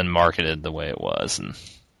shouldn't have been marketed the way it was, and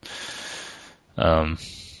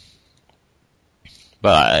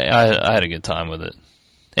but I had a good time with it.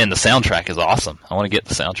 And the soundtrack is awesome. I want to get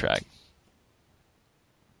the soundtrack.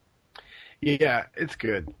 Yeah, it's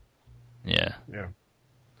good. Yeah. Yeah.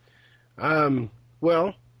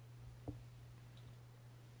 Well,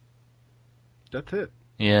 that's it.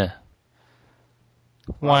 Yeah.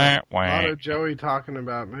 A lot of Joey talking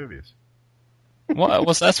about movies.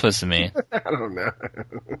 What's that supposed to mean? I don't know.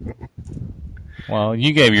 Well,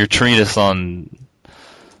 you gave your treatise on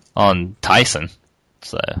Tyson,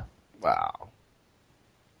 so. Wow.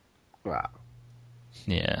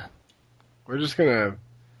 Yeah. We're just gonna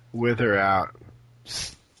wither out.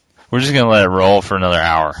 We're just gonna let it roll for another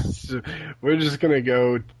hour. So we're just gonna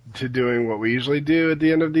go to doing what we usually do at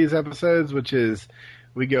the end of these episodes, which is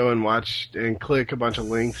we go and watch and click a bunch of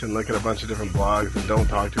links and look at a bunch of different blogs and don't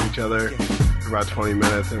talk to each other for about 20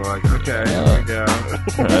 minutes, and we're like, okay, here we go.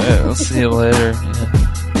 All right, I'll see you later.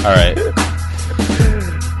 Yeah. All right.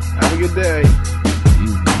 Have a good day.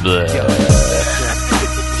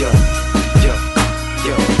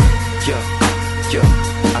 Yo,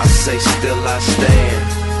 I say still I stand.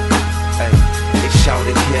 Hey, it's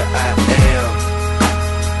shouted here I am.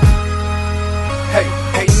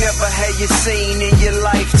 Hey, never had you seen in your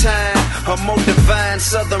lifetime a more divine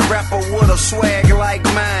southern rapper with a swag like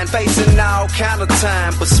mine, facing all kind of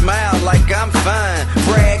time, but smile like I'm fine.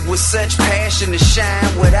 Brag with such passion to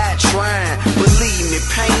shine without trying. Believe me,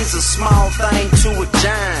 pain's a small thing to a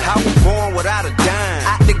giant. I was born without a dime.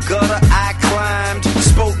 Out the gutter I climbed,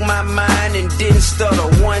 spoke my mind and didn't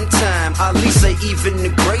stutter one time. At least even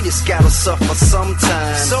the greatest gotta suffer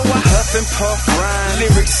sometimes. So I huff and puff rhyme,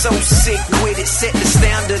 lyrics so sick with it, set the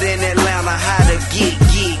standard in Atlanta how to get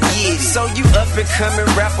it. So you up and coming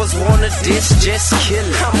rappers wanna diss, just kill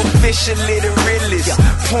it. I'm officially the realest,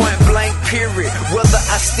 point blank period. Whether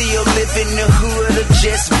I still live in the hood or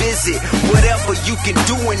just visit, whatever you can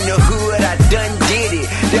do in the hood, I done did it.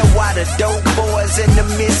 That's why the dope boys and the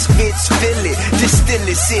misfits feel it. Distill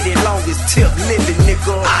it, city longest tip living,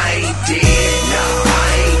 nigga. I ain't dead, no,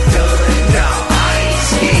 I ain't done, no, I ain't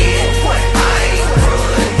scared. What? I ain't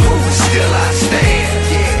run, still I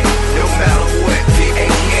stand, yeah. No matter what,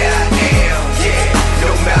 hey, here I am, yeah.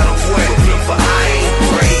 No matter what, but I ain't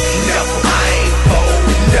break, never, I ain't fold,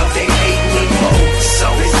 no, they hate me more, so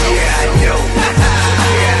yeah, I know,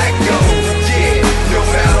 here I go, yeah. No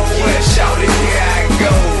matter what, shout it, here I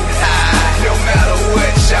go, no matter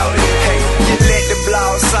what, shout it, hey. You let the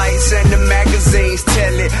blog sites and the magazines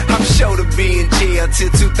tell it, I'm sure to be in jail till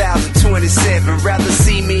 2027. Rather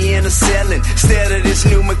see me in a cellin' instead of this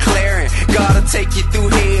new McLaren. Gotta take you through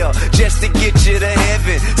hell just to get you to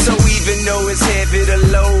heaven. So even though it's heavy, the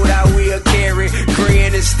load I will carry.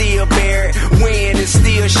 Grin and still bear it, win and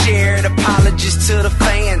still share it. Apologies to the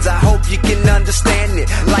fans, I hope you can understand it.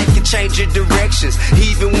 Like you change your directions,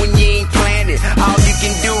 even when you ain't planning. All you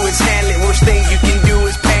can do is handle it, worst thing you can do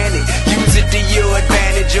is panic. Use it to your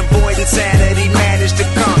advantage, avoid insanity, manage to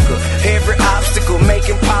conquer every obstacle, make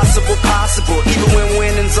impossible possible. Even when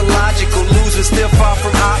winning's illogical, losing still far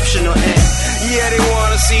from optional. And yeah, they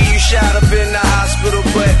wanna see you shot up in the hospital,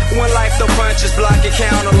 but when life throw punches, block your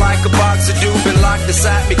counter like a boxer do. Been locked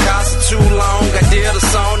inside because of too long. I did a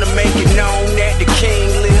song to make it known that the king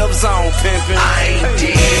lives on, pimpin'. I ain't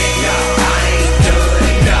dead, no, I ain't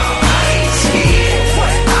done, no, I ain't scared.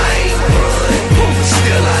 What? I ain't run,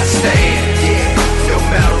 still I stand, yeah. No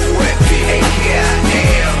matter what, hey, here I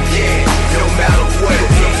am, yeah. No matter what,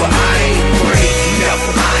 but I ain't break,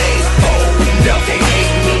 never, I ain't fold, no, they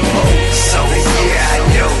hate me more, so yeah, I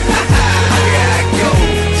know, here I go,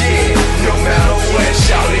 yeah. No matter what,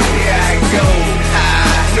 shout it, here I go,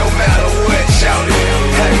 no matter what, shout it,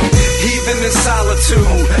 hey. Even in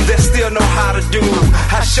solitude, they still know how to do.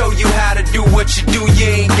 I show you how to do what you do, you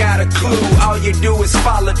ain't got a clue. All you do is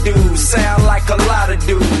follow dudes, sound like a lot of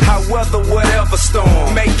dudes. I weather whatever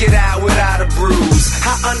storm, make it out without a bruise.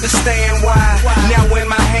 I understand why, now when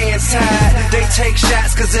my hands tied, they take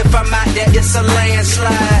shots, cause if I'm out there it's a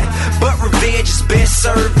landslide. But revenge is best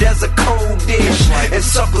served as a cold dish, and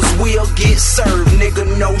suckers will get served, nigga,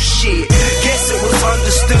 no shit. Guess it was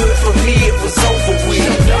understood, for me it was over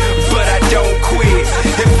with, but I don't quit.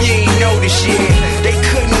 If you ain't noticed yet, they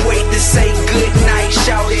couldn't wait to say good night,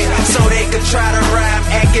 shout it, so they could try to rhyme,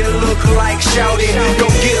 act and look like shout it. Go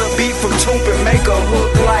get a beat from Toop and make a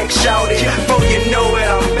hook like shout it. Before you know it,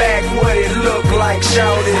 I'm back, what it look like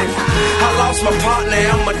shout it. I lost my partner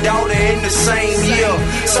and my daughter in the same year.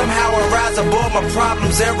 Somehow I rise above my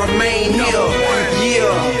problems and remain here.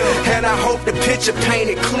 Yeah, and I hope the picture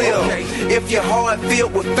painted clear. If your heart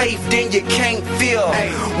filled with faith, then you can't feel.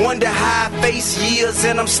 Wonder how I face years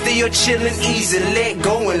and I'm still chilling easy. Let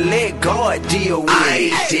go and let God deal with it. I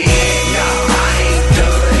ain't dead, no.